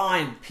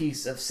fine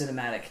piece of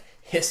cinematic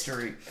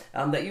history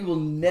that you will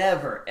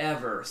never,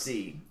 ever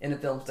see in a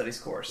film studies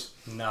course.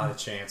 Not a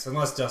chance,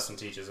 unless Dustin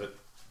teaches it.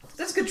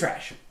 That's good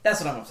trash. That's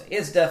what I'm going to say.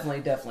 It's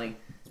definitely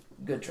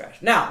good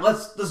trash. Now,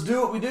 let's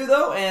do what we do,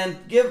 though, and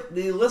give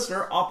the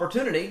listener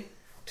opportunity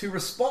to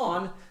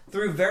respond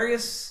through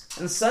various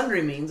and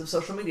sundry means of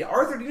social media.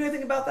 Arthur, do you know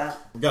anything about that?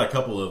 We've got a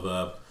couple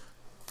of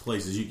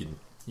places you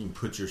can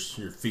put your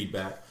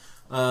feedback.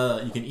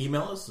 You can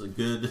email us a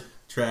good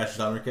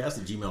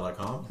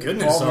trashgenrecast@gmail.com.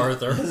 Goodness,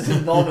 Arthur. Does it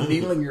involve a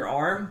needle in your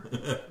arm?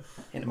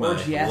 An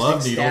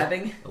orgiastic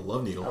stabbing? I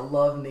love needle. I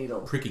love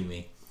needle. Pricking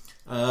me.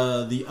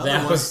 The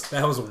other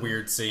that was a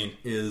weird scene.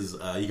 Is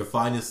you can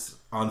find us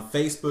on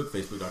Facebook,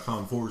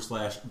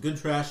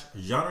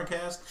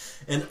 facebook.com/GoodTrashGenreCast.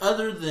 And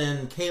other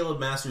than Caleb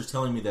Masters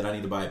telling me that I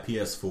need to buy a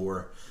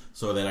PS4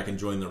 so that I can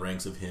join the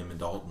ranks of him and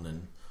Dalton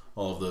and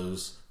all of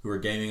those who are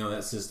gaming on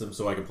that system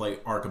so I can play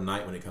Arkham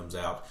Knight when it comes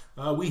out,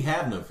 we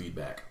have no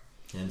feedback.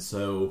 And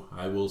so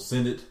I will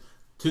send it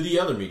to the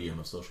other medium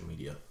of social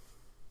media.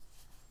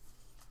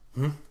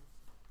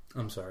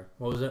 I'm sorry.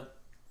 What was that?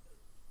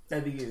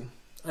 That'd be you.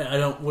 I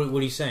don't... What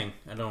are you saying?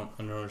 I don't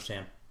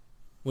understand.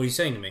 What are you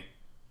saying to me?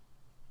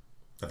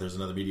 That there's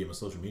another medium of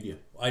social media.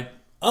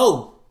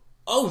 Oh,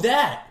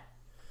 that!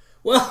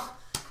 Well,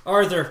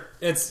 Arthur,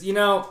 it's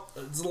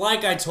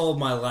like I told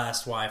my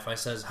last wife. I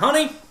says,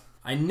 honey,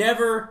 I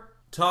never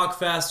talk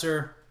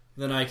faster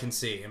than I can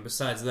see. And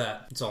besides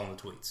that, it's all in the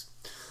tweets.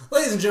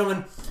 Ladies and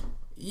gentlemen,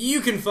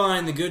 you can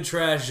find the Good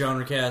Trash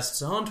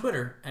Genrecasts on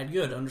Twitter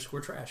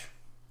 @good_trash.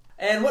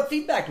 And what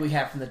feedback do we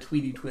have from the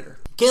Tweety Twitter?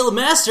 Caleb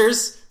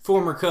Masters,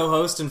 former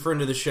co-host and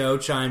friend of the show,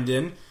 chimed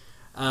in.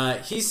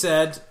 He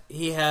said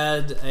he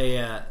had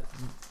a...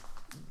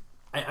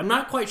 I'm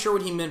not quite sure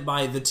what he meant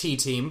by the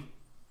T-team.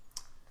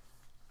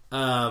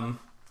 But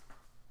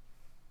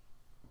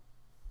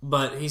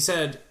he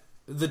said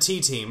the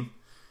T-team.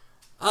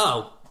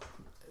 Oh.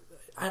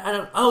 I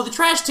don't... Oh, the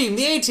trash team,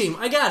 the A-team.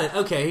 I got it.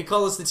 Okay, he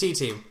called us the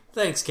T-team.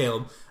 Thanks,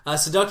 Caleb.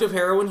 Seductive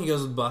Heroine, he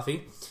goes with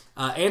Buffy.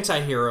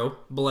 Anti-hero,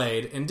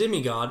 Blade. And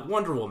Demigod,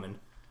 Wonder Woman.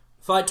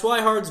 Fight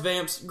Twihards,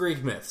 Vamps,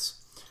 Greek Myths.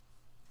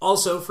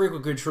 Also,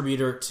 frequent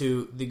contributor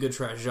to the Good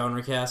Trash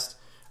Genre Cast,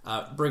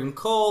 Brigham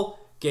Cole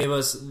gave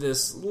us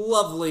this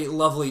lovely,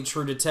 lovely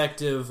True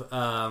Detective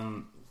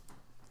Law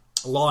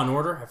 &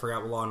 Order. I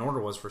forgot what Law &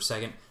 Order was for a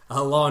second.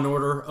 Law &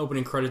 Order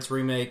opening credits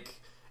remake.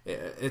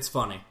 It's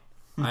funny.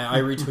 I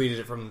retweeted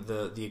it from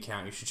the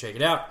account. You should check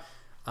it out.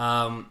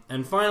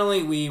 And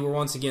finally, we were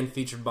once again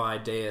featured by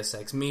Deus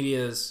Ex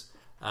Media's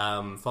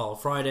Follow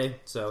Friday.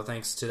 So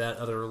thanks to that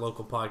other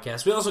local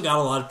podcast. We also got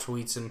a lot of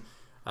tweets and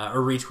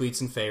or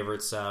retweets and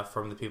favorites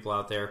from the people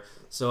out there.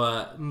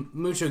 So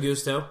mucho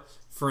gusto,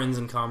 friends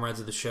and comrades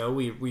of the show.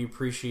 We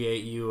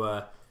appreciate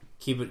you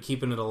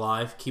keeping it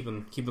alive,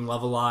 keeping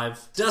love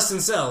alive. Dustin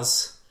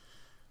Sells,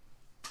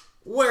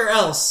 where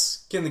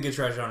else can the Good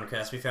Trash Genre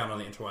Cast be found on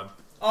the interweb?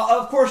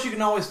 Of course, you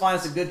can always find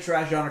us at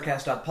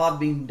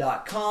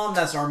goodtrashgenrecast.podbean.com.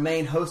 That's our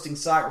main hosting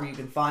site where you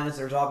can find us.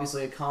 There's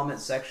obviously a comment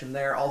section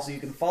there. Also, you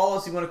can follow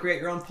us if you want to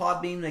create your own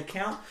Podbean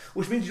account,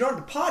 which means you don't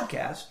have to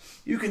podcast.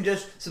 You can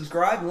just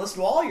subscribe and listen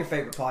to all your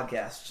favorite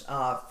podcasts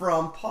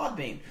from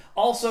Podbean.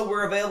 Also,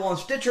 we're available on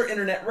Stitcher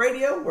Internet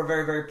Radio. We're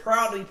very, very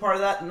proud to be part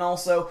of that. And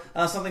also,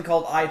 something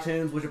called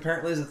iTunes, which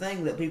apparently is a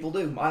thing that people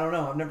do. I don't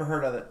know. I've never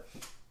heard of it,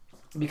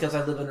 because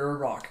I live under a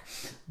rock.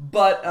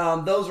 But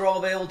those are all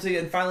available to you.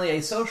 And finally,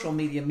 a social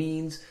media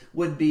means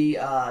would be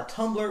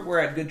Tumblr. We're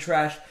at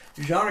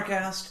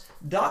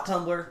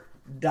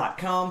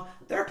goodtrashgenrecast.tumblr.com.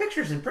 There are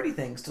pictures and pretty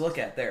things to look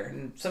at there,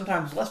 and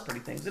sometimes less pretty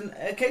things, and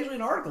occasionally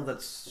an article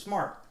that's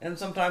smart, and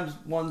sometimes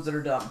ones that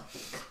are dumb.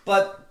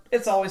 But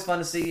it's always fun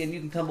to see, and you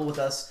can tumble with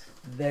us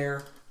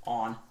there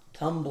on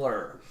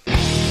Tumblr.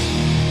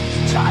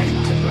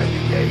 Time to play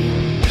the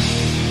game.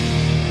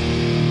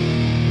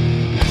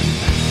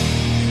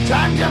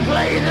 Time to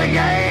play the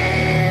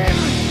game!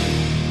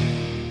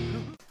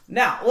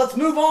 Now, let's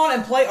move on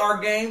and play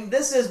our game.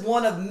 This is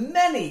one of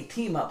many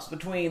team-ups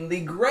between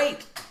the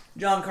great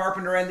John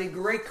Carpenter and the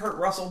great Kurt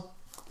Russell.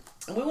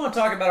 And we want to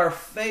talk about our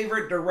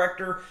favorite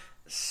director,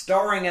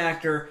 starring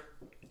actor,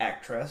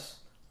 actress,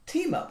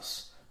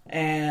 team-ups,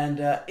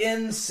 and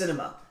in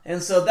cinema.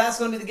 And so that's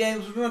going to be the game.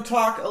 We're going to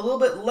talk a little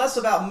bit less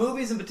about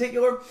movies in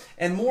particular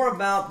and more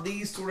about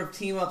these sort of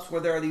team-ups where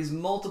there are these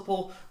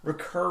multiple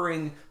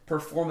recurring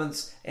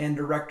performance and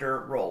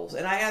director roles.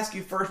 And I ask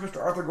you first,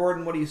 Mr. Arthur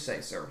Gordon, what do you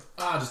say, sir?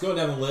 Just going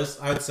down the list,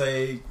 I would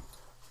say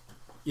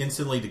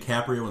instantly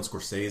DiCaprio and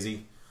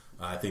Scorsese.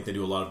 I think they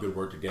do a lot of good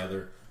work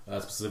together,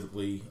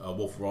 specifically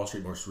Wolf of Wall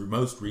Street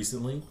most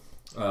recently,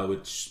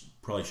 which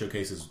probably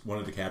showcases one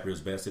of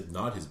DiCaprio's best, if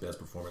not his best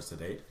performance to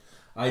date.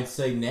 I'd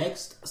say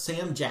next,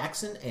 Sam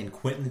Jackson and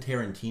Quentin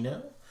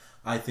Tarantino.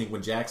 I think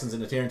when Jackson's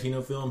in a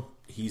Tarantino film,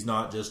 he's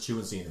not just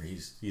chewing scenery.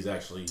 He's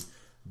actually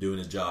doing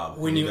his job.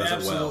 When you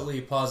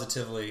absolutely,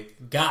 positively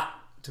got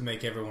to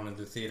make everyone in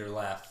the theater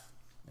laugh,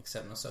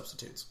 except no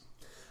substitutes.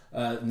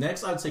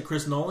 Next, I'd say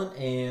Chris Nolan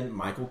and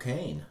Michael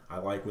Caine. I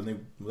like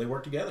when they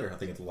work together. I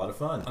think it's a lot of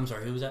fun. I'm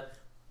sorry, who was that?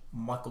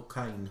 Michael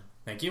Caine.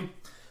 Thank you.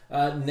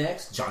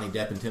 Next, Johnny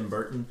Depp and Tim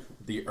Burton.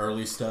 The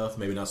early stuff,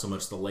 maybe not so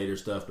much the later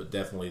stuff, but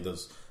definitely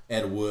those.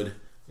 Ed Wood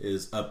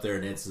is up there,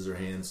 and Ed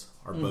Scissorhands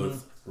are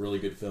both really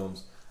good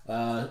films.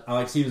 I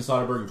like Steven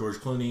Soderbergh and George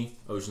Clooney,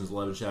 Ocean's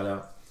 11 shout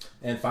out.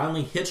 And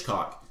finally,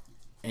 Hitchcock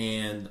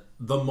and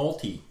the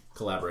multi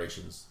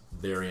collaborations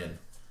therein.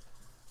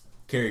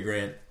 Cary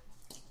Grant,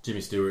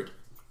 Jimmy Stewart,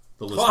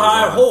 the list goes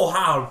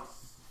on.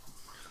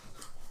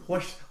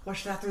 Watch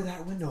that through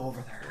that window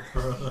over there.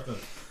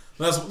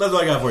 That's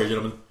what I got for you,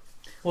 gentlemen.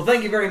 Well,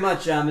 thank you very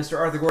much, Mr.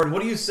 Arthur Gordon.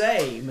 What do you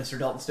say, Mr.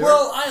 Dalton Stewart?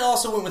 Well, I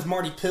also went with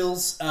Marty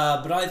Pills,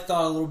 but I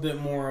thought a little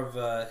bit more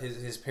of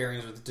his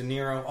pairings with De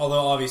Niro.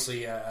 Although,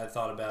 obviously, I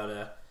thought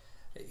about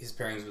his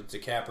pairings with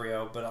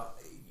DiCaprio.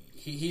 But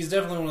he's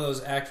definitely one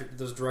of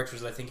those directors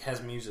that I think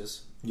has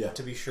muses,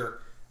 to be sure,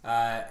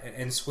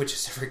 and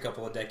switches every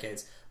couple of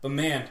decades. But,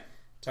 man,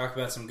 talk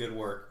about some good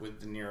work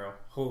with De Niro.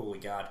 Holy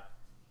God.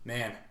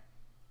 Man.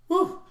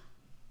 Woo!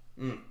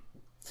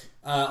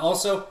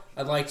 Also,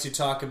 I'd like to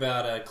talk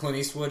about Clint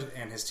Eastwood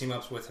and his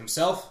team-ups with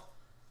himself.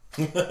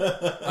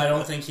 I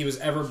don't think he was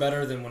ever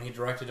better than when he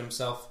directed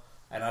himself,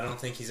 and I don't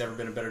think he's ever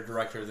been a better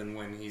director than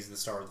when he's the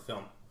star of the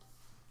film.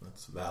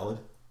 That's valid.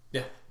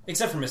 Yeah,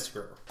 except for Mystic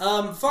River.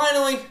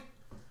 Finally,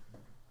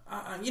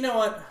 you know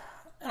what?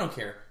 I don't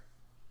care.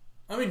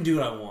 I'm going to do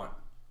what I want.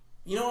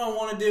 You know what I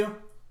want to do? I'm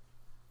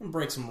going to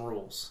break some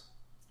rules.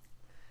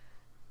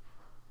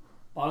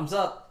 Bottoms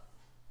up.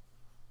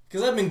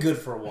 Because I've been good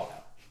for a while.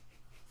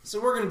 So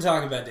we're going to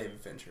talk about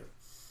David Fincher.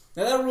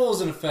 Now that rule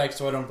is in effect,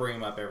 so I don't bring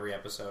him up every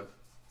episode.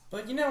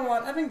 But you know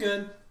what? I've been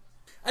good.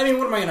 I mean,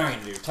 what am I going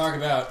to do? Talk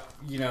about,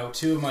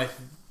 two of my...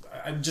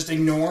 just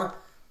ignore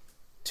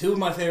two of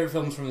my favorite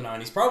films from the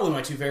 90s. Probably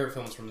my two favorite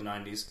films from the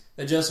 90s.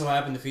 That just so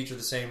happen to feature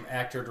the same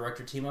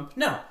actor-director team-up?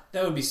 No,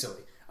 that would be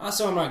silly.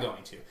 So I'm not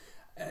going to.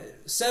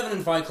 Seven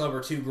and Fight Club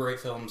are two great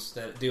films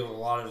that deal with a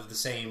lot of the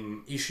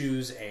same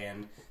issues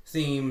and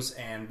themes,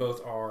 and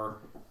both are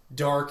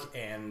dark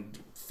and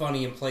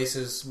funny in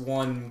places,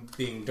 one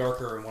being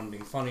darker and one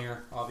being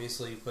funnier,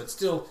 obviously. But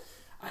still,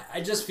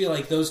 I just feel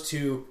like those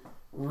two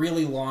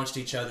really launched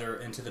each other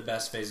into the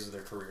best phases of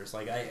their careers.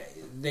 Like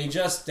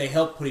they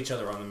helped put each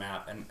other on the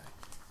map, and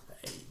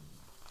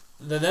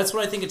that's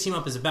what I think a team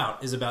up is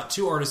about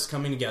two artists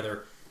coming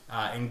together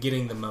and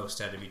getting the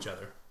most out of each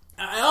other.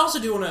 I also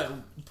do want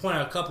to point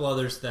out a couple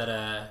others that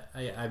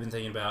I've been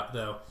thinking about,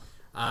 though.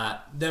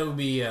 That would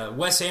be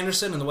Wes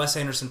Anderson and the Wes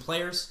Anderson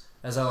Players,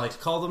 as I like to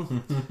call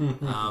them.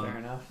 Fair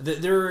enough.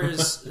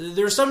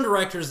 There are some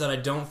directors that I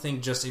don't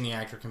think just any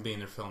actor can be in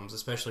their films,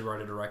 especially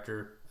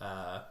writer-director.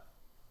 I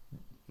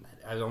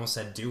almost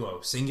said duo,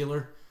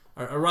 singular.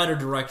 A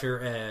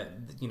writer-director,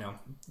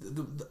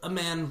 a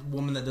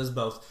man-woman that does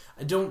both.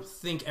 I don't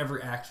think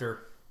every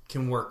actor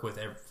can work with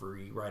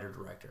every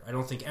writer-director. I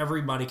don't think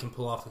everybody can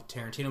pull off a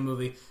Tarantino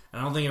movie, and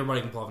I don't think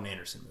everybody can pull off an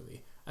Anderson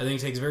movie. I think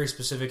it takes a very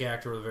specific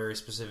actor with a very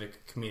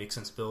specific comedic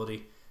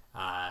sensibility.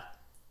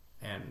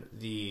 And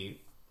the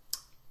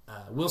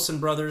Wilson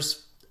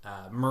brothers,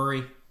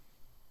 Murray,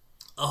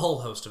 a whole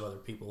host of other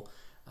people,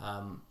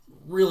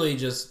 really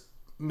just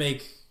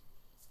make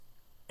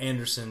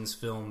Anderson's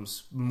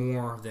films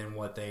more than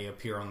what they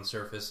appear on the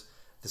surface.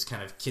 This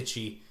kind of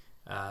kitschy,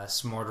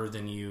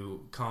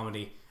 smarter-than-you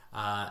comedy.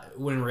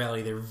 When in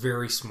reality they're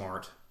very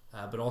smart,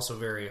 but also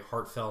very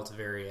heartfelt,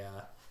 very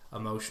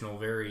emotional,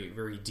 very,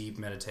 very deep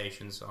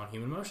meditations on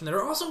human emotion that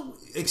are also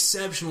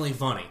exceptionally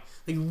funny,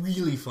 like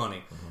really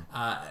funny.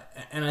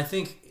 And I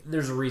think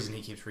there's a reason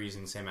he keeps reusing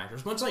the same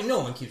actors, much like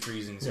Nolan keeps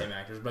reusing the same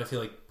actors, but I feel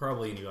like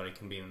probably anybody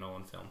can be in a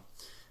Nolan film,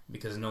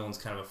 because Nolan's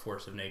kind of a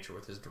force of nature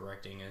with his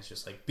directing, and it's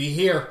just like, be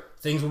here,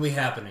 things will be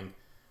happening.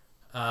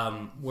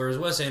 Whereas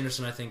Wes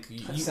Anderson, I think...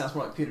 That sounds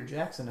more like Peter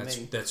Jackson to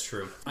me. That's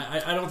true.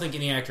 I don't think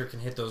any actor can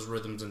hit those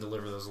rhythms and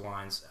deliver those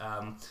lines.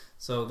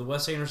 So the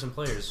Wes Anderson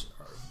Players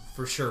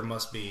for sure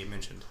must be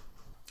mentioned.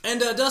 And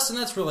Dustin,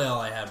 that's really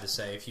all I have to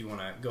say. If you want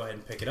to go ahead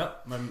and pick it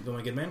up. Am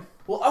I good, man?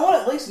 Well, I want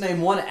to at least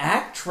name one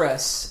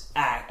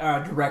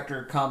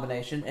actress-director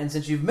combination. And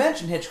since you've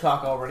mentioned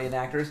Hitchcock already in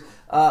actors,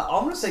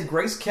 I'm going to say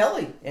Grace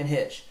Kelly in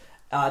Hitch.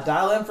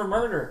 Dial M for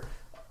Murder.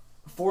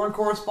 Foreign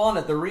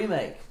Correspondent, the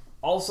remake.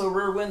 Also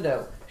Rear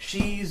Window.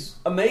 She's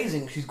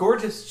amazing. She's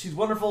gorgeous. She's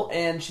wonderful.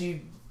 And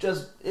she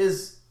just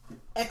is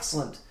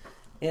excellent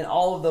in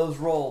all of those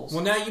roles.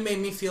 Well, now you made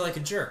me feel like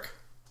a jerk.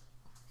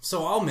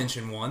 So I'll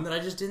mention one that I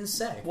just didn't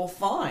say. Well,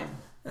 fine.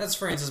 That's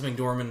Frances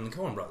McDormand and the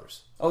Coen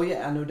brothers. Oh,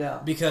 yeah, no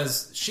doubt.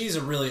 Because she's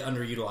a really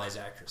underutilized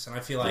actress. And I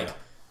feel like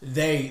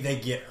they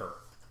get her.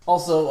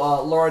 Also,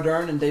 Laura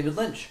Dern and David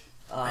Lynch.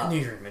 I knew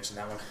you were going to mention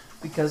that one.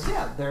 Because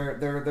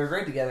they're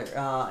great together,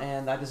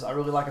 and I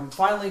really like them.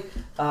 Finally,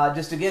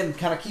 just again,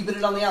 kind of keeping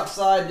it on the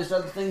outside, just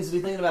other things to be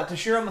thinking about.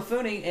 Toshiro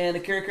Mifune and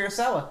Akira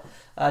Kurosawa.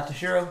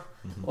 Toshiro,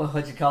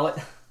 what'd you call it?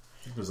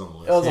 It was on the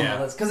list. It was on the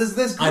list because it's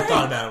this great. I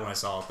thought about it when I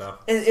saw it, though.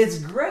 It's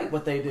great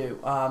what they do.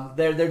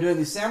 They're doing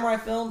these samurai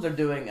films. They're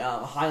doing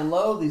High and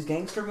Low, these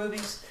gangster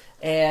movies,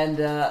 and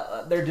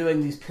they're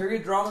doing these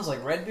period dramas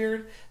like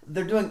Redbeard.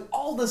 They're doing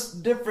all this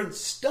different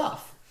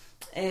stuff.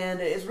 And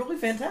it's really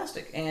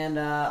fantastic, and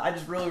I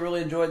just really,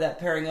 really enjoyed that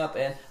pairing up,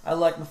 and I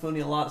like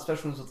Mifune a lot,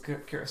 especially when it's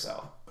with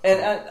Kurosawa. And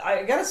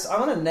I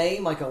want to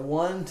name like a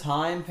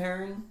one-time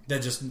pairing.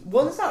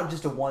 Well, it's not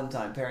just a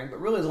one-time pairing,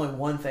 but really there's only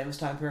one famous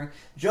time pairing.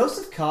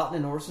 Joseph Cotten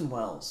and Orson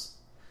Welles.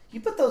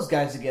 You put those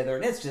guys together,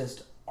 and it's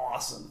just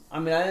awesome. I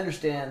mean, I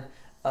understand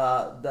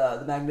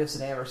the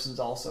Magnificent Ambersons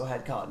also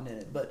had Cotten in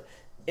it, but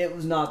it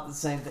was not the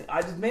same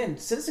thing.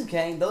 Citizen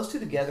Kane, those two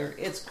together,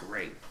 it's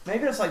great.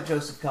 Maybe it's like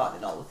Joseph Cotten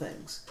in all the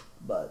things.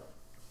 But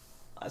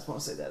I just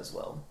want to say that as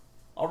well.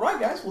 All right,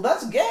 guys. Well,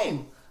 that's a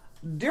game.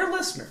 Dear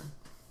listener,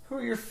 who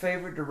are your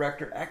favorite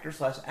director, actor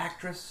 /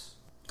 actress?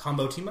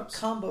 Combo team-ups?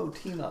 Combo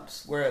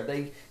team-ups, where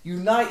they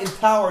unite in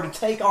power to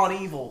take on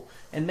evil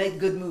and make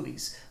good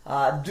movies.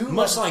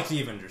 Much like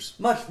the Avengers.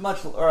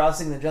 Or I was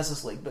thinking the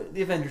Justice League, but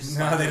the Avengers...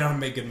 No, they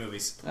don't make good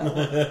movies. You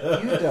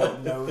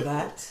don't know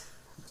that.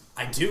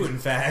 I do, in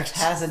fact.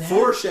 Hasn't happened.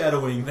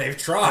 Foreshadowing. They've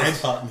tried.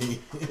 Taught me.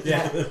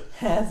 Yeah.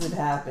 Hasn't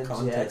happened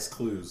Context yet.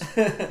 clues.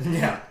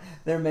 Yeah.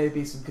 There may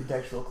be some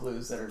contextual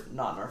clues that are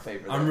not in our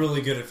favor. I'm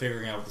really good at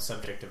figuring out what the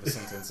subject of a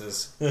sentence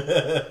is.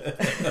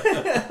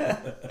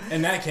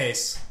 In that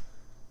case,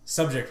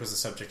 subject was the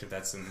subject of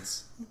that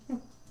sentence.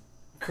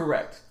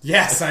 Correct.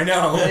 Yes, I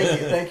know.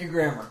 Thank you,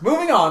 grammar.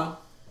 Moving on.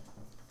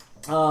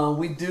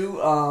 We do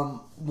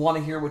want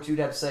to hear what you'd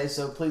have to say,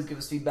 so please give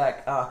us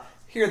feedback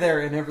here, there,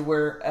 and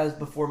everywhere, as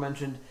before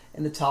mentioned,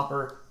 in the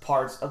topper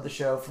parts of the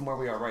show from where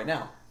we are right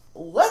now.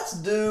 Let's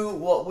do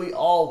what we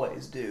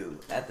always do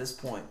at this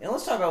point, and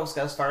let's talk about what's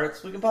got us fired up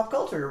this week in pop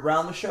culture to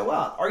round the show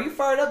out. Are you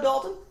fired up,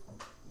 Dalton?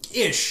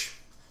 Ish.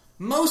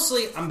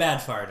 Mostly, I'm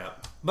bad fired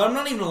up. But I'm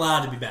not even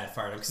allowed to be bad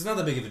fired up, because it's not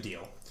that big of a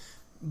deal.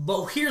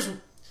 But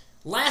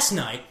last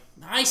night,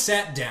 I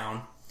sat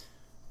down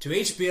to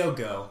HBO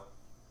Go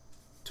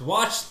to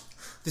watch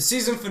the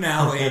season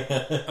finale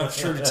of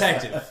True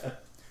Detective.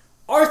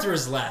 Arthur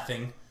is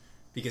laughing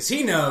because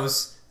he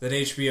knows that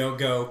HBO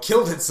Go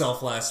killed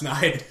itself last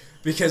night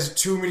because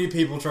too many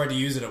people tried to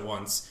use it at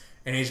once.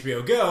 And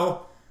HBO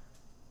Go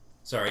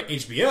Sorry,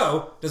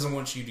 HBO doesn't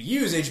want you to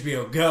use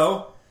HBO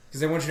Go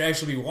because they want you to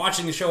actually be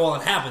watching the show while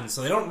it happens.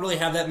 So they don't really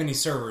have that many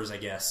servers, I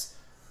guess.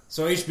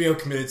 So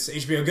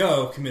HBO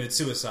Go committed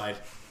suicide,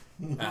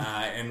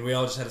 and we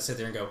all just had to sit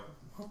there and go,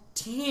 oh,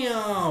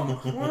 damn,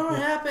 what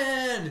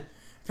happened?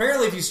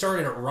 Apparently, if you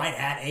started it right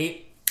at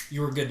 8,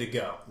 you were good to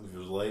go. If it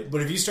was late.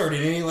 But if you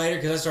started any later,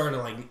 because I started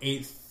at like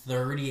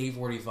 8:30,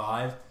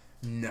 8:45,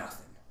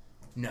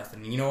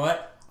 nothing. You know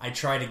what? I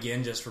tried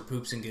again just for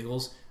poops and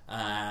giggles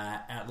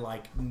at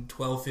like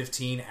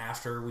 12:15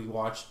 after we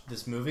watched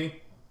this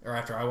movie, or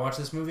after I watched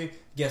this movie.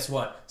 Guess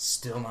what?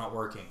 Still not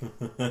working.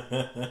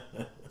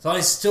 So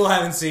I still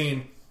haven't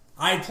seen...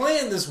 I had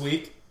planned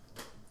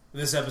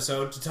this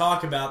episode, to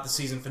talk about the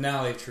season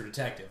finale of True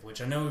Detective,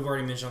 which I know we've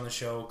already mentioned on the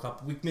show.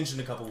 We've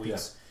mentioned a couple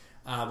weeks,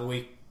 but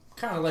we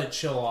kind of let it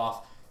chill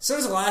off.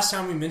 Since the last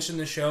time we mentioned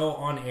the show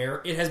on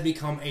air, it has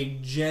become a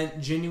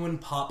genuine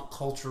pop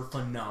culture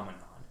phenomenon.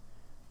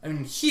 I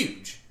mean,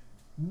 huge,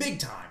 big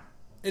time.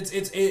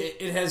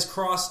 It has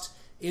crossed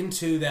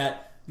into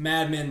that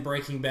Mad Men,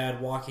 Breaking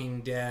Bad, Walking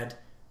Dead,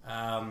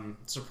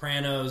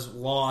 Sopranos,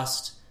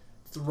 Lost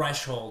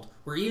threshold,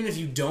 where even if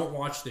you don't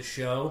watch the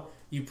show,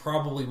 you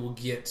probably will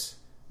get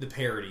the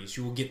parodies,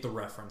 you will get the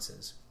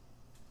references,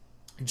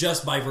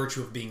 just by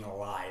virtue of being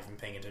alive and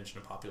paying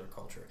attention to popular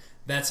culture.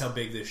 That's how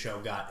big this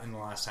show got in the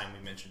last time we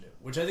mentioned it,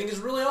 which I think is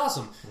really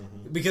awesome,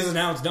 because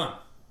now it's done.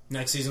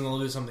 Next season they'll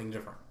do something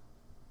different.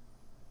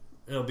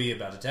 It'll be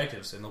about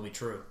detectives, and it'll be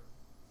true.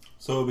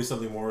 So it'll be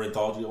something more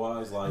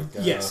anthology-wise, like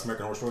yes.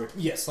 American Horror Story?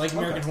 Yes, like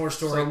American Horror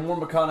Story. So more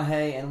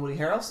McConaughey and Woody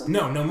Harrelson?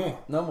 No more.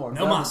 No more.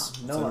 No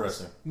mas. No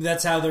mas.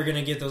 That's how they're going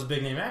to get those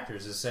big-name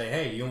actors, is say,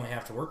 hey, you only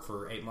have to work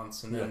for 8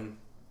 months, and then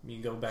you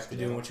go back to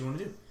doing what you want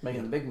to do.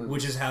 Making the big movies.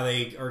 Which is how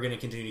they are going to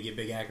continue to get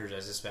big actors, I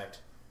suspect.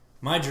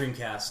 My dream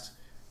cast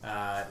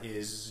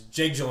is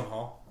Jake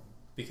Gyllenhaal,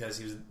 because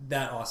he was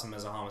that awesome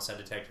as a homicide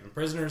detective in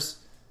Prisoners,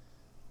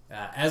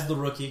 as the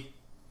Rookie,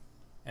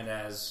 and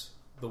as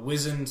the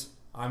wizened,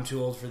 I'm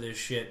too old for this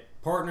shit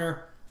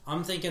partner.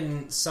 I'm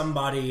thinking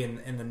somebody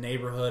in the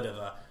neighborhood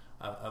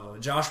of a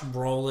Josh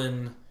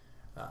Brolin,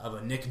 of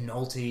a Nick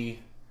Nolte.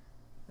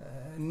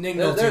 Nick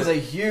Nolte. There's a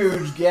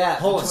huge gap.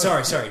 Hold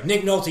on, sorry.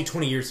 Nick Nolte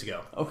 20 years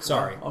ago.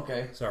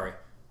 Okay. Sorry.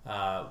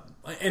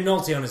 And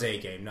Nolte on his A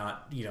game,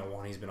 not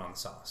when he's been on the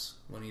sauce.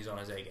 When he's on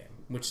his A game,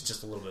 which is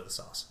just a little bit of the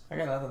sauce. I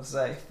got nothing to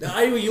say.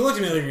 You looked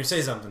at me earlier and you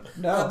say something.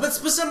 No, but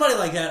somebody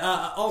like that.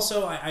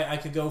 Also, I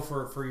could go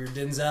for your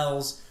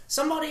Denzels.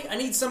 I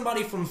need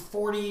somebody from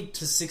 40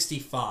 to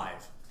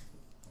 65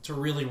 to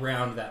really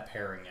round that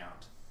pairing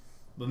out.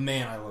 But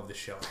man, I love this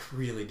show. I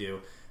really do.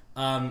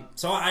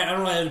 So I don't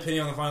really have an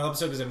opinion on the final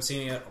episode because I haven't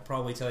seen it yet. I'll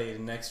probably tell you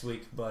next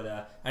week, but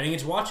I didn't get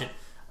to watch it.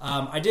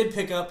 I did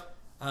pick up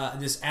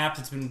this app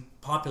that's been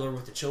popular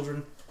with the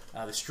children,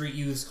 the street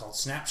youths, called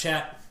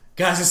Snapchat.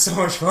 Guys, it's so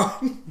much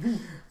fun.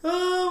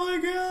 Oh my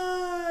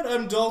god.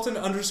 I'm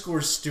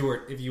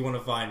Dalton_Stewart if you want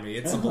to find me.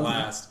 It's a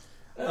blast.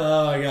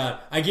 Oh my god.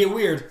 I get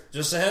weird.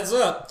 Just a heads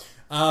up.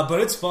 But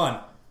it's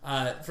fun.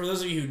 For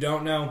those of you who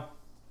don't know,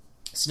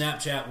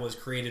 Snapchat was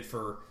created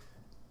for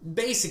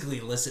basically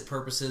illicit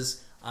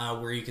purposes,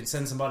 where you can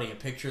send somebody a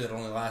picture that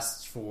only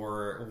lasts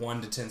for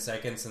 1 to 10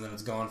 seconds and then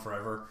it's gone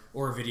forever,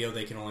 or a video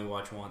they can only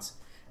watch once,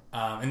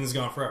 and it's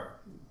gone forever,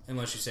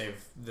 unless you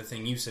save the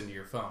thing you send to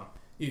your phone.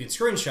 You can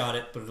screenshot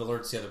it, but it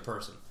alerts the other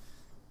person.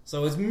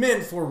 So it's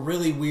meant for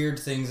really weird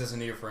things to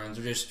send to your friends,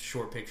 or just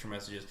short picture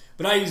messages.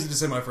 But I use it to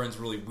send my friends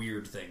really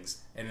weird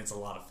things, and it's a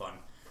lot of fun.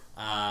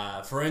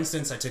 For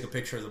instance, I took a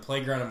picture of the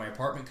playground at my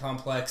apartment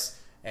complex,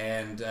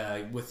 and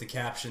with the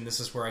caption, "This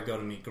is where I go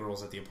to meet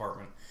girls at the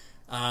apartment."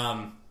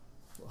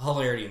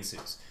 Hilarity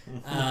ensues.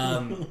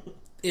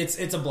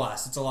 It's a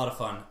blast. It's a lot of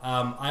fun.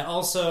 I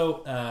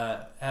also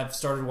have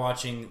started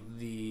watching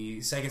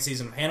the second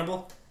season of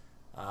Hannibal.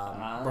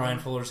 Brian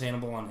Fuller's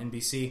Hannibal on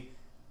NBC.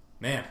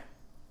 Man,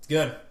 it's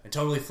good. I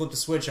totally flipped a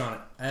switch on it.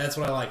 That's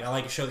what I like. I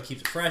like a show that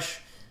keeps it fresh.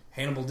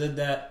 Hannibal did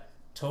that.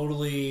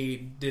 Totally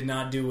did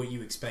not do what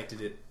you expected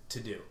it to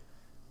do.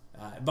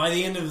 By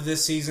the end of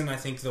this season, I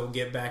think they'll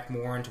get back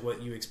more into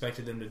what you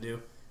expected them to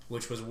do,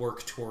 which was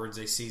work towards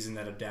a season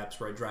that adapts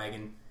Red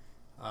Dragon.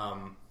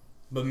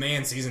 But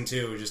man, season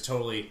 2 just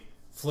totally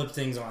flipped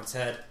things on its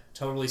head,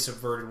 totally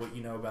subverted what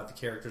you know about the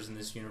characters in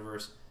this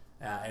universe,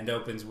 and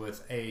opens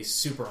with a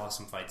super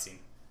awesome fight scene.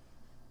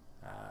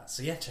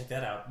 So yeah, check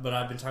that out. But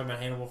I've been talking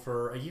about Hannibal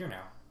for a year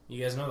now.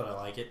 You guys know that I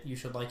like it. You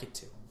should like it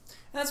too.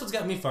 And that's what's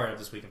got me fired up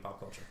this week in pop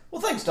culture.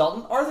 Well, thanks,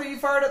 Dalton. Arthur, you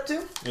fired up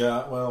too?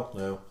 Yeah, well,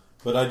 no.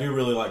 But I do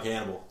really like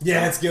Hannibal.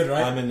 Yeah, it's good,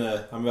 right?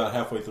 I'm about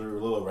halfway through,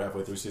 a little over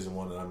halfway through season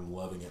 1, and I'm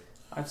loving it.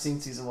 I've seen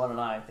season 1, and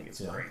I think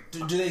it's great.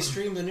 Do they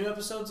stream the new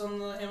episodes on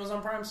the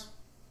Amazon Primes?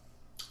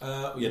 You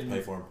have to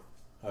pay for them.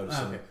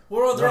 Okay.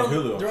 Well, they're on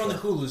Hulu. They're on the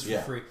Hulus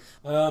for free.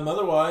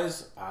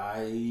 Otherwise,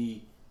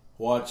 I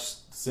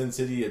watched Sin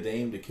City: A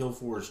Dame to Kill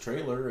For's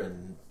trailer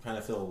and kind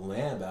of feel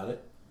mad about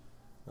it.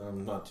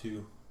 I'm not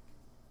too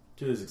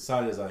as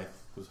excited as I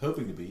was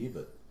hoping to be,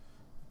 but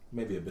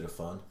maybe a bit of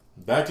fun.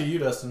 Back to you,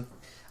 Dustin.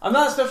 I'm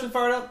not especially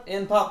fired up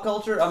in pop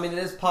culture. I mean, it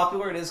is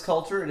popular, it is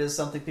culture, it is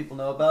something people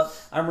know about.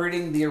 I'm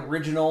reading the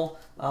original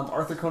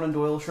Arthur Conan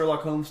Doyle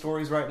Sherlock Holmes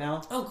stories right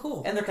now. Oh,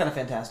 cool. And they're kind of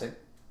fantastic.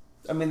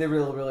 I mean, they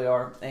really, really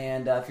are.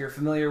 And if you're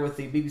familiar with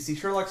the BBC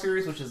Sherlock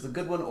series, which is the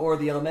good one, or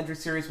the Elementary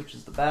series, which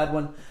is the bad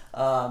one,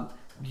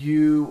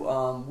 you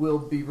will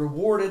be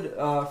rewarded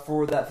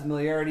for that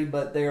familiarity,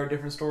 but they are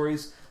different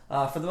stories.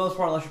 For the most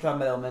part, unless you're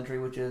talking about Elementary,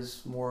 which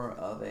is more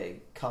of a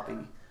copy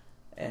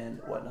and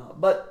whatnot.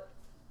 But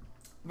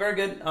very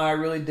good. I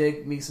really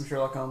dig me some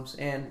Sherlock Holmes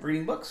and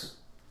reading books,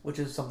 which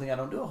is something I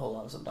don't do a whole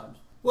lot of sometimes.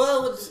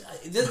 Well,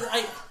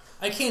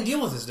 I can't deal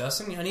with this,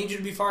 Dustin. I need you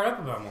to be fired up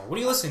about more. What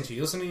are you listening to?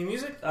 You listening to any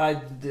music?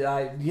 I've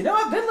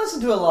been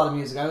listening to a lot of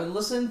music. I've been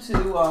listening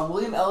to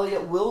William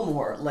Elliott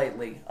Wilmore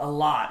lately a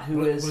lot.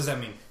 What does that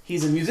mean?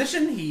 He's a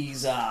musician.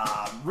 He's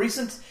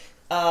recent.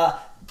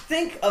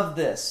 Think of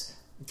this.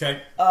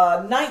 Okay.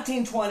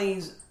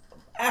 1920s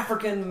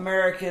African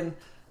American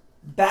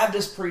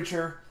Baptist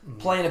preacher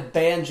playing a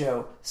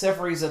banjo, except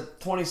for he's a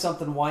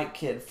 20-something white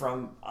kid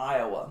from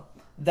Iowa.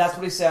 That's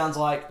what he sounds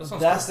like.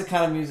 That's the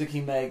kind of music he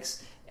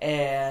makes.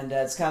 And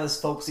it's kind of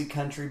this folksy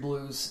country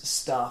blues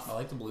stuff. I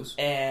like the blues.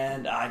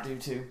 And I do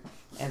too.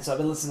 And so I've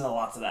been listening to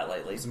lots of that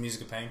lately. It's the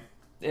music of pain.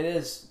 It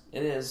is.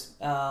 It is.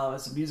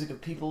 It's the music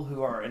of people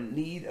who are in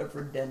need of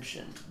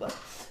redemption. But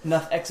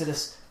enough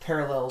Exodus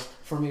parallels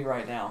for me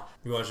right now.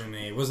 You watching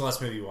what was the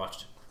last movie you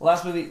watched?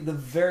 The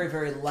very,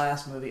 very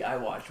last movie I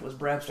watched was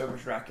Bram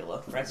Stoker's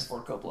Dracula, Francis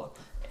Ford Coppola.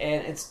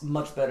 And it's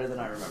much better than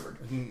I remembered.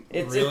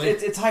 Really?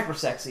 It's hyper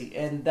sexy,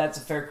 and that's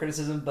a fair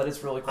criticism, but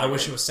it's really cool. I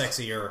wish it was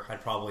sexier.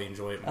 I'd probably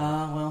enjoy it more.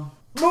 Well,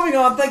 moving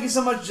on. Thank you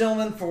so much,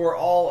 gentlemen, for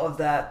all of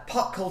that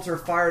pop culture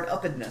fired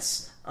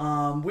upness.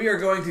 We are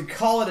going to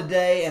call it a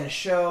day and a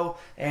show,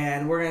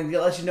 and we're going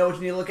to let you know what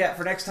you need to look at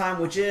for next time,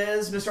 which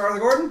is Mr. Arthur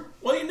Gordon.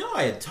 Well,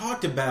 I had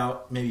talked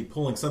about maybe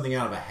pulling something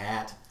out of a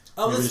hat.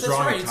 Oh, that's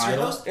right. It's your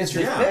host. It's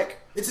your pick.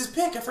 It's his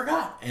pick. I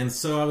forgot. And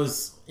so I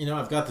was,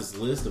 I've got this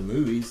list of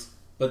movies,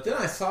 but then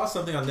I saw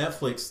something on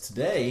Netflix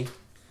today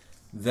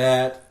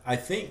that I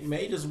think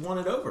may just won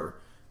it over.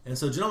 And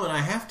so, gentlemen, I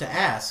have to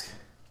ask,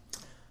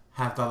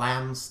 have the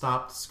lambs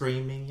stopped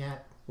screaming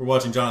yet? We're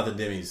watching Jonathan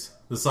Demme's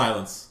The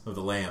Silence of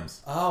the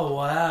Lambs. Oh,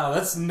 wow.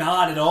 That's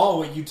not at all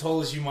what you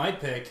told us you might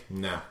pick.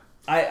 No.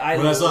 When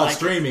I saw it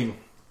streaming,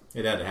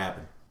 it had to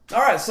happen. All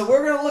right, so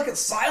we're going to look at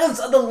Silence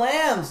of the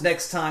Lambs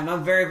next time.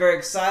 I'm very, very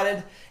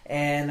excited,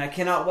 and I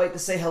cannot wait to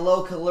say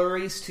hello,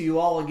 Clarice, to you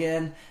all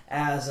again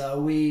as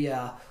we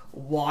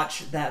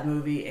watch that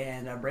movie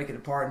and break it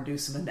apart and do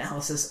some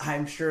analysis.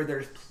 I'm sure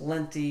there's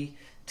plenty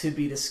to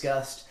be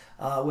discussed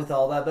with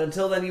all that. But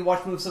until then, you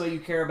watch movies somebody you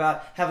care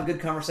about, have a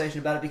good conversation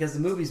about it, because the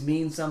movies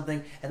mean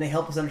something, and they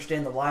help us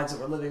understand the lives that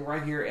we're living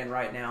right here and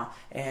right now.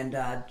 And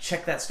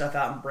check that stuff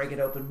out and break it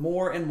open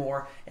more and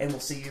more, and we'll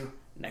see you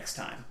next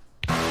time.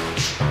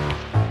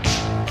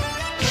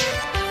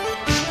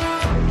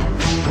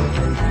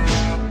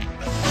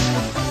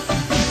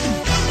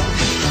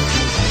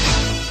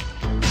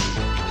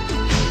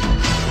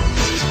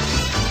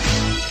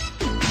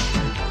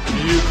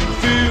 You can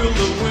feel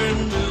the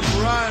wind is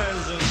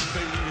rising,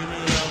 baby,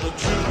 now the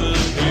truth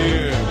is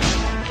here.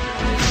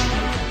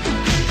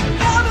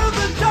 Out of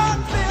the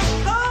darkness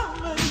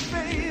coming,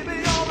 baby,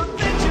 all the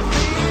things you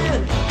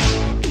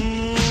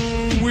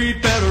feel. We'd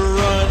better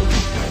run.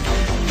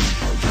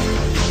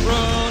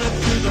 Run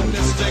into the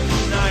mystic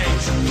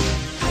night.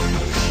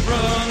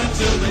 Run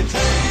until they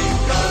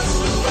take us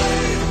away.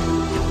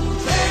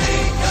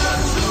 Take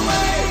us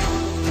away.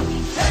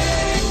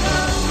 Take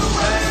us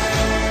away.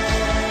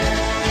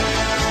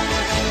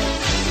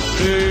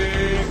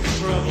 Big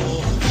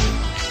trouble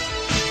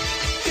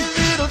in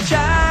Little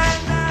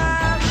China.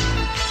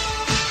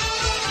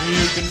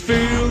 You can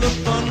feel the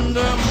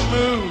thunder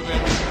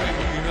moving,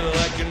 baby,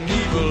 like an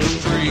evil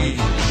tree.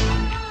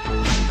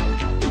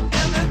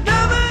 And there's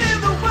nothing in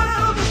the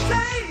world to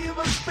save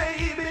us,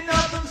 baby.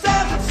 Nothing's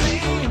as it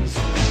seems.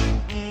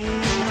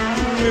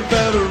 We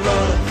better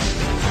run.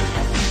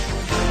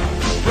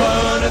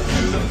 Run it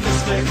through the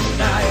mystic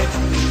night.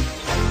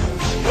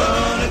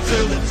 Run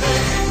until they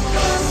take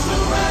us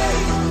away.